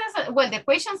sentences, well, the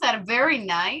questions are very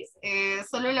nice.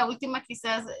 Solo la última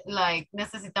quizás, like,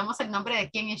 necesitamos el nombre de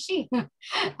quién es she.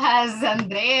 Has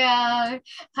Andrea,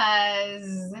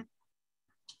 has,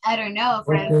 I don't know,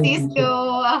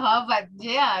 Francisco, but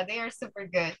yeah, they are super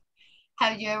good.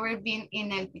 Have you ever been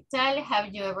in El Pital?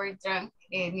 Have you ever drunk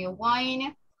a new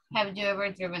wine? Have you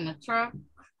ever driven a truck?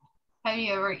 Have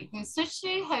you ever eaten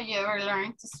sushi? Have you ever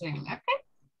learned to swim? Okay.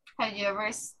 Have you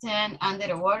ever stand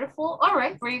under a waterfall? All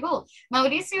right, very good.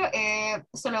 Mauricio,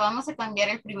 solo vamos a cambiar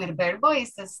el primer verbo,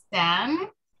 es stand.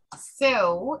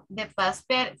 So, the past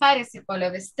participle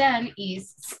of stand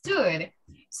is stood.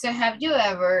 So, have you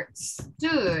ever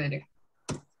stood?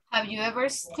 Have you ever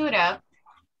stood up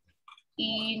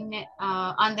in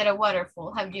under a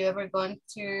waterfall? Have you ever gone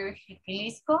to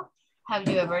Jalisco? Have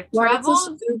you ever traveled? What is a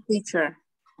stood, teacher?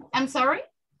 I'm sorry?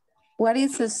 What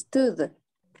is a stood?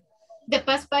 The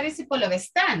past participle of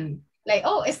stand. Like,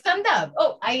 oh, stand up.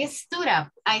 Oh, I stood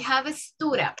up. I have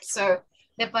stood up. So,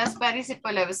 the past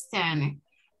participle of stand.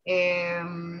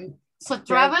 So,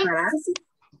 travel.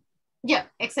 Yeah,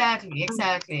 exactly.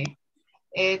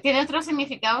 Tiene otros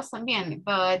significados también.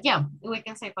 But yeah, we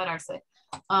can say pararse.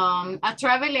 A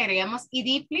travel le agregamos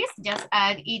ed, please. Just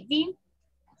add ed.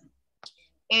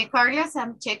 Carlos,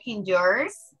 I'm checking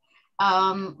yours.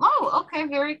 Oh, okay,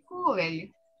 very cool.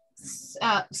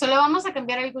 Solo vamos a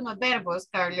cambiar algunos verbos,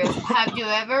 Carlos. Have you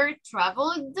ever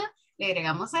traveled? Le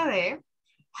agregamos a D.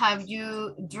 Have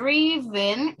you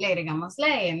driven? Le agregamos la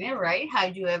N, right?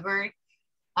 Have you ever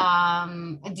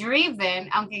driven?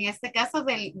 Aunque en este caso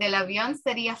del avión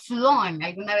sería flown.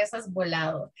 ¿Alguna vez has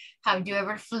volado? Have you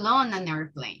ever flown an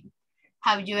airplane?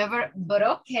 Have you ever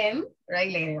broken?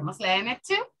 Right? Le agregamos la N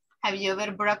too. Have you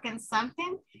ever broken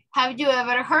something? Have you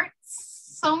ever hurt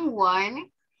someone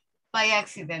by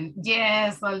accident?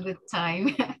 Yes, all the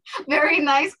time. Very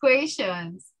nice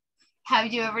questions. Have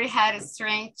you ever had a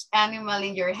strange animal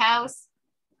in your house?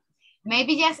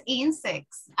 Maybe just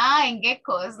insects. And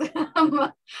geckos.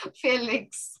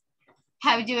 Felix.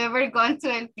 Have you ever gone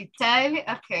to El Pital?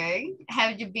 Okay.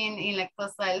 Have you been in La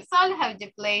Costa del Sol? Have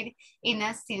you played in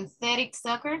a synthetic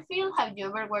soccer field? Have you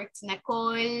ever worked in a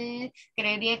call?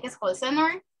 Creería que es call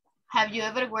center. Have you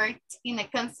ever worked in a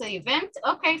concert event?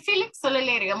 Okay, Felix, solo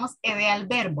le agregamos ed al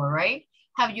verbo, right?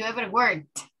 Have you ever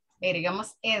worked? Le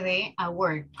agregamos ed a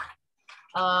work.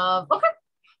 Okay.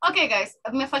 Okay, guys,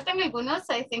 me faltan algunos.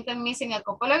 I think I'm missing a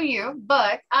couple of you,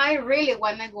 but I really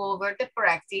want to go over the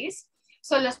practice.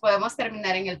 So los podemos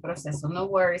terminar en el proceso. No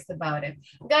worries about it.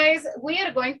 Guys, we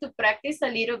are going to practice a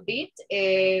little bit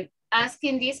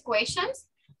asking these questions.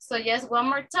 So just one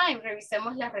more time,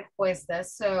 revisemos las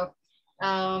respuestas. So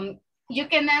you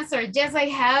can answer, yes, I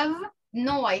have.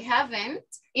 No, I haven't.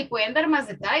 Y pueden dar más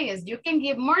detalles. You can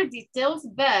give more details,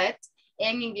 but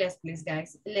en inglés, please,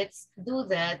 guys. Let's do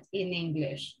that in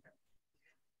English.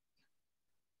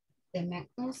 Deme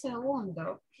un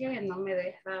segundo que no me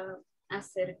deja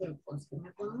hacer grupos.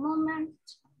 Deme un momento.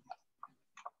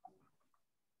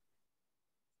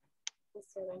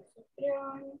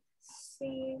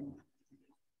 Sí.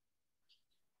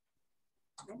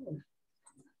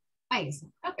 Ahí está.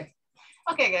 Okay.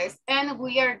 Okay, guys. And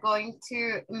we are going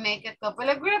to make a couple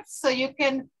of groups so you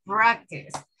can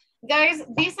practice. Guys,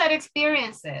 these are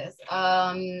experiences.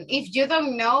 If you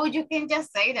don't know, you can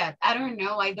just say that. I don't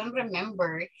know. I don't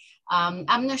remember.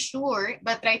 I'm not sure,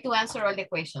 but try to answer all the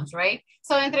questions, right?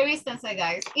 So entrevístense,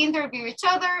 guys. Interview each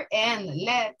other and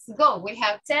let's go. We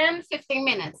have 10, 15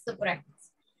 minutes to practice.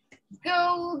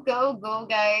 Go, go, go,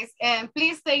 guys. And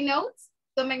please take notes.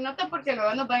 Tomen nota porque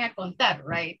luego nos van a contar,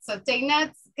 right? So take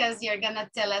notes because you're going to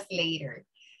tell us later.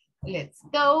 Let's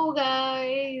go,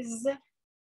 guys.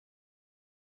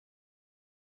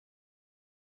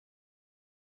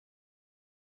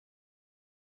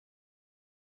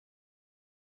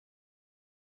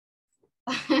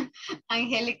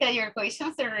 Angelica, your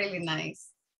questions are really nice.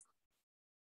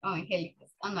 Oh, Angelica.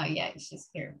 Oh, no, yeah, she's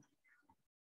here.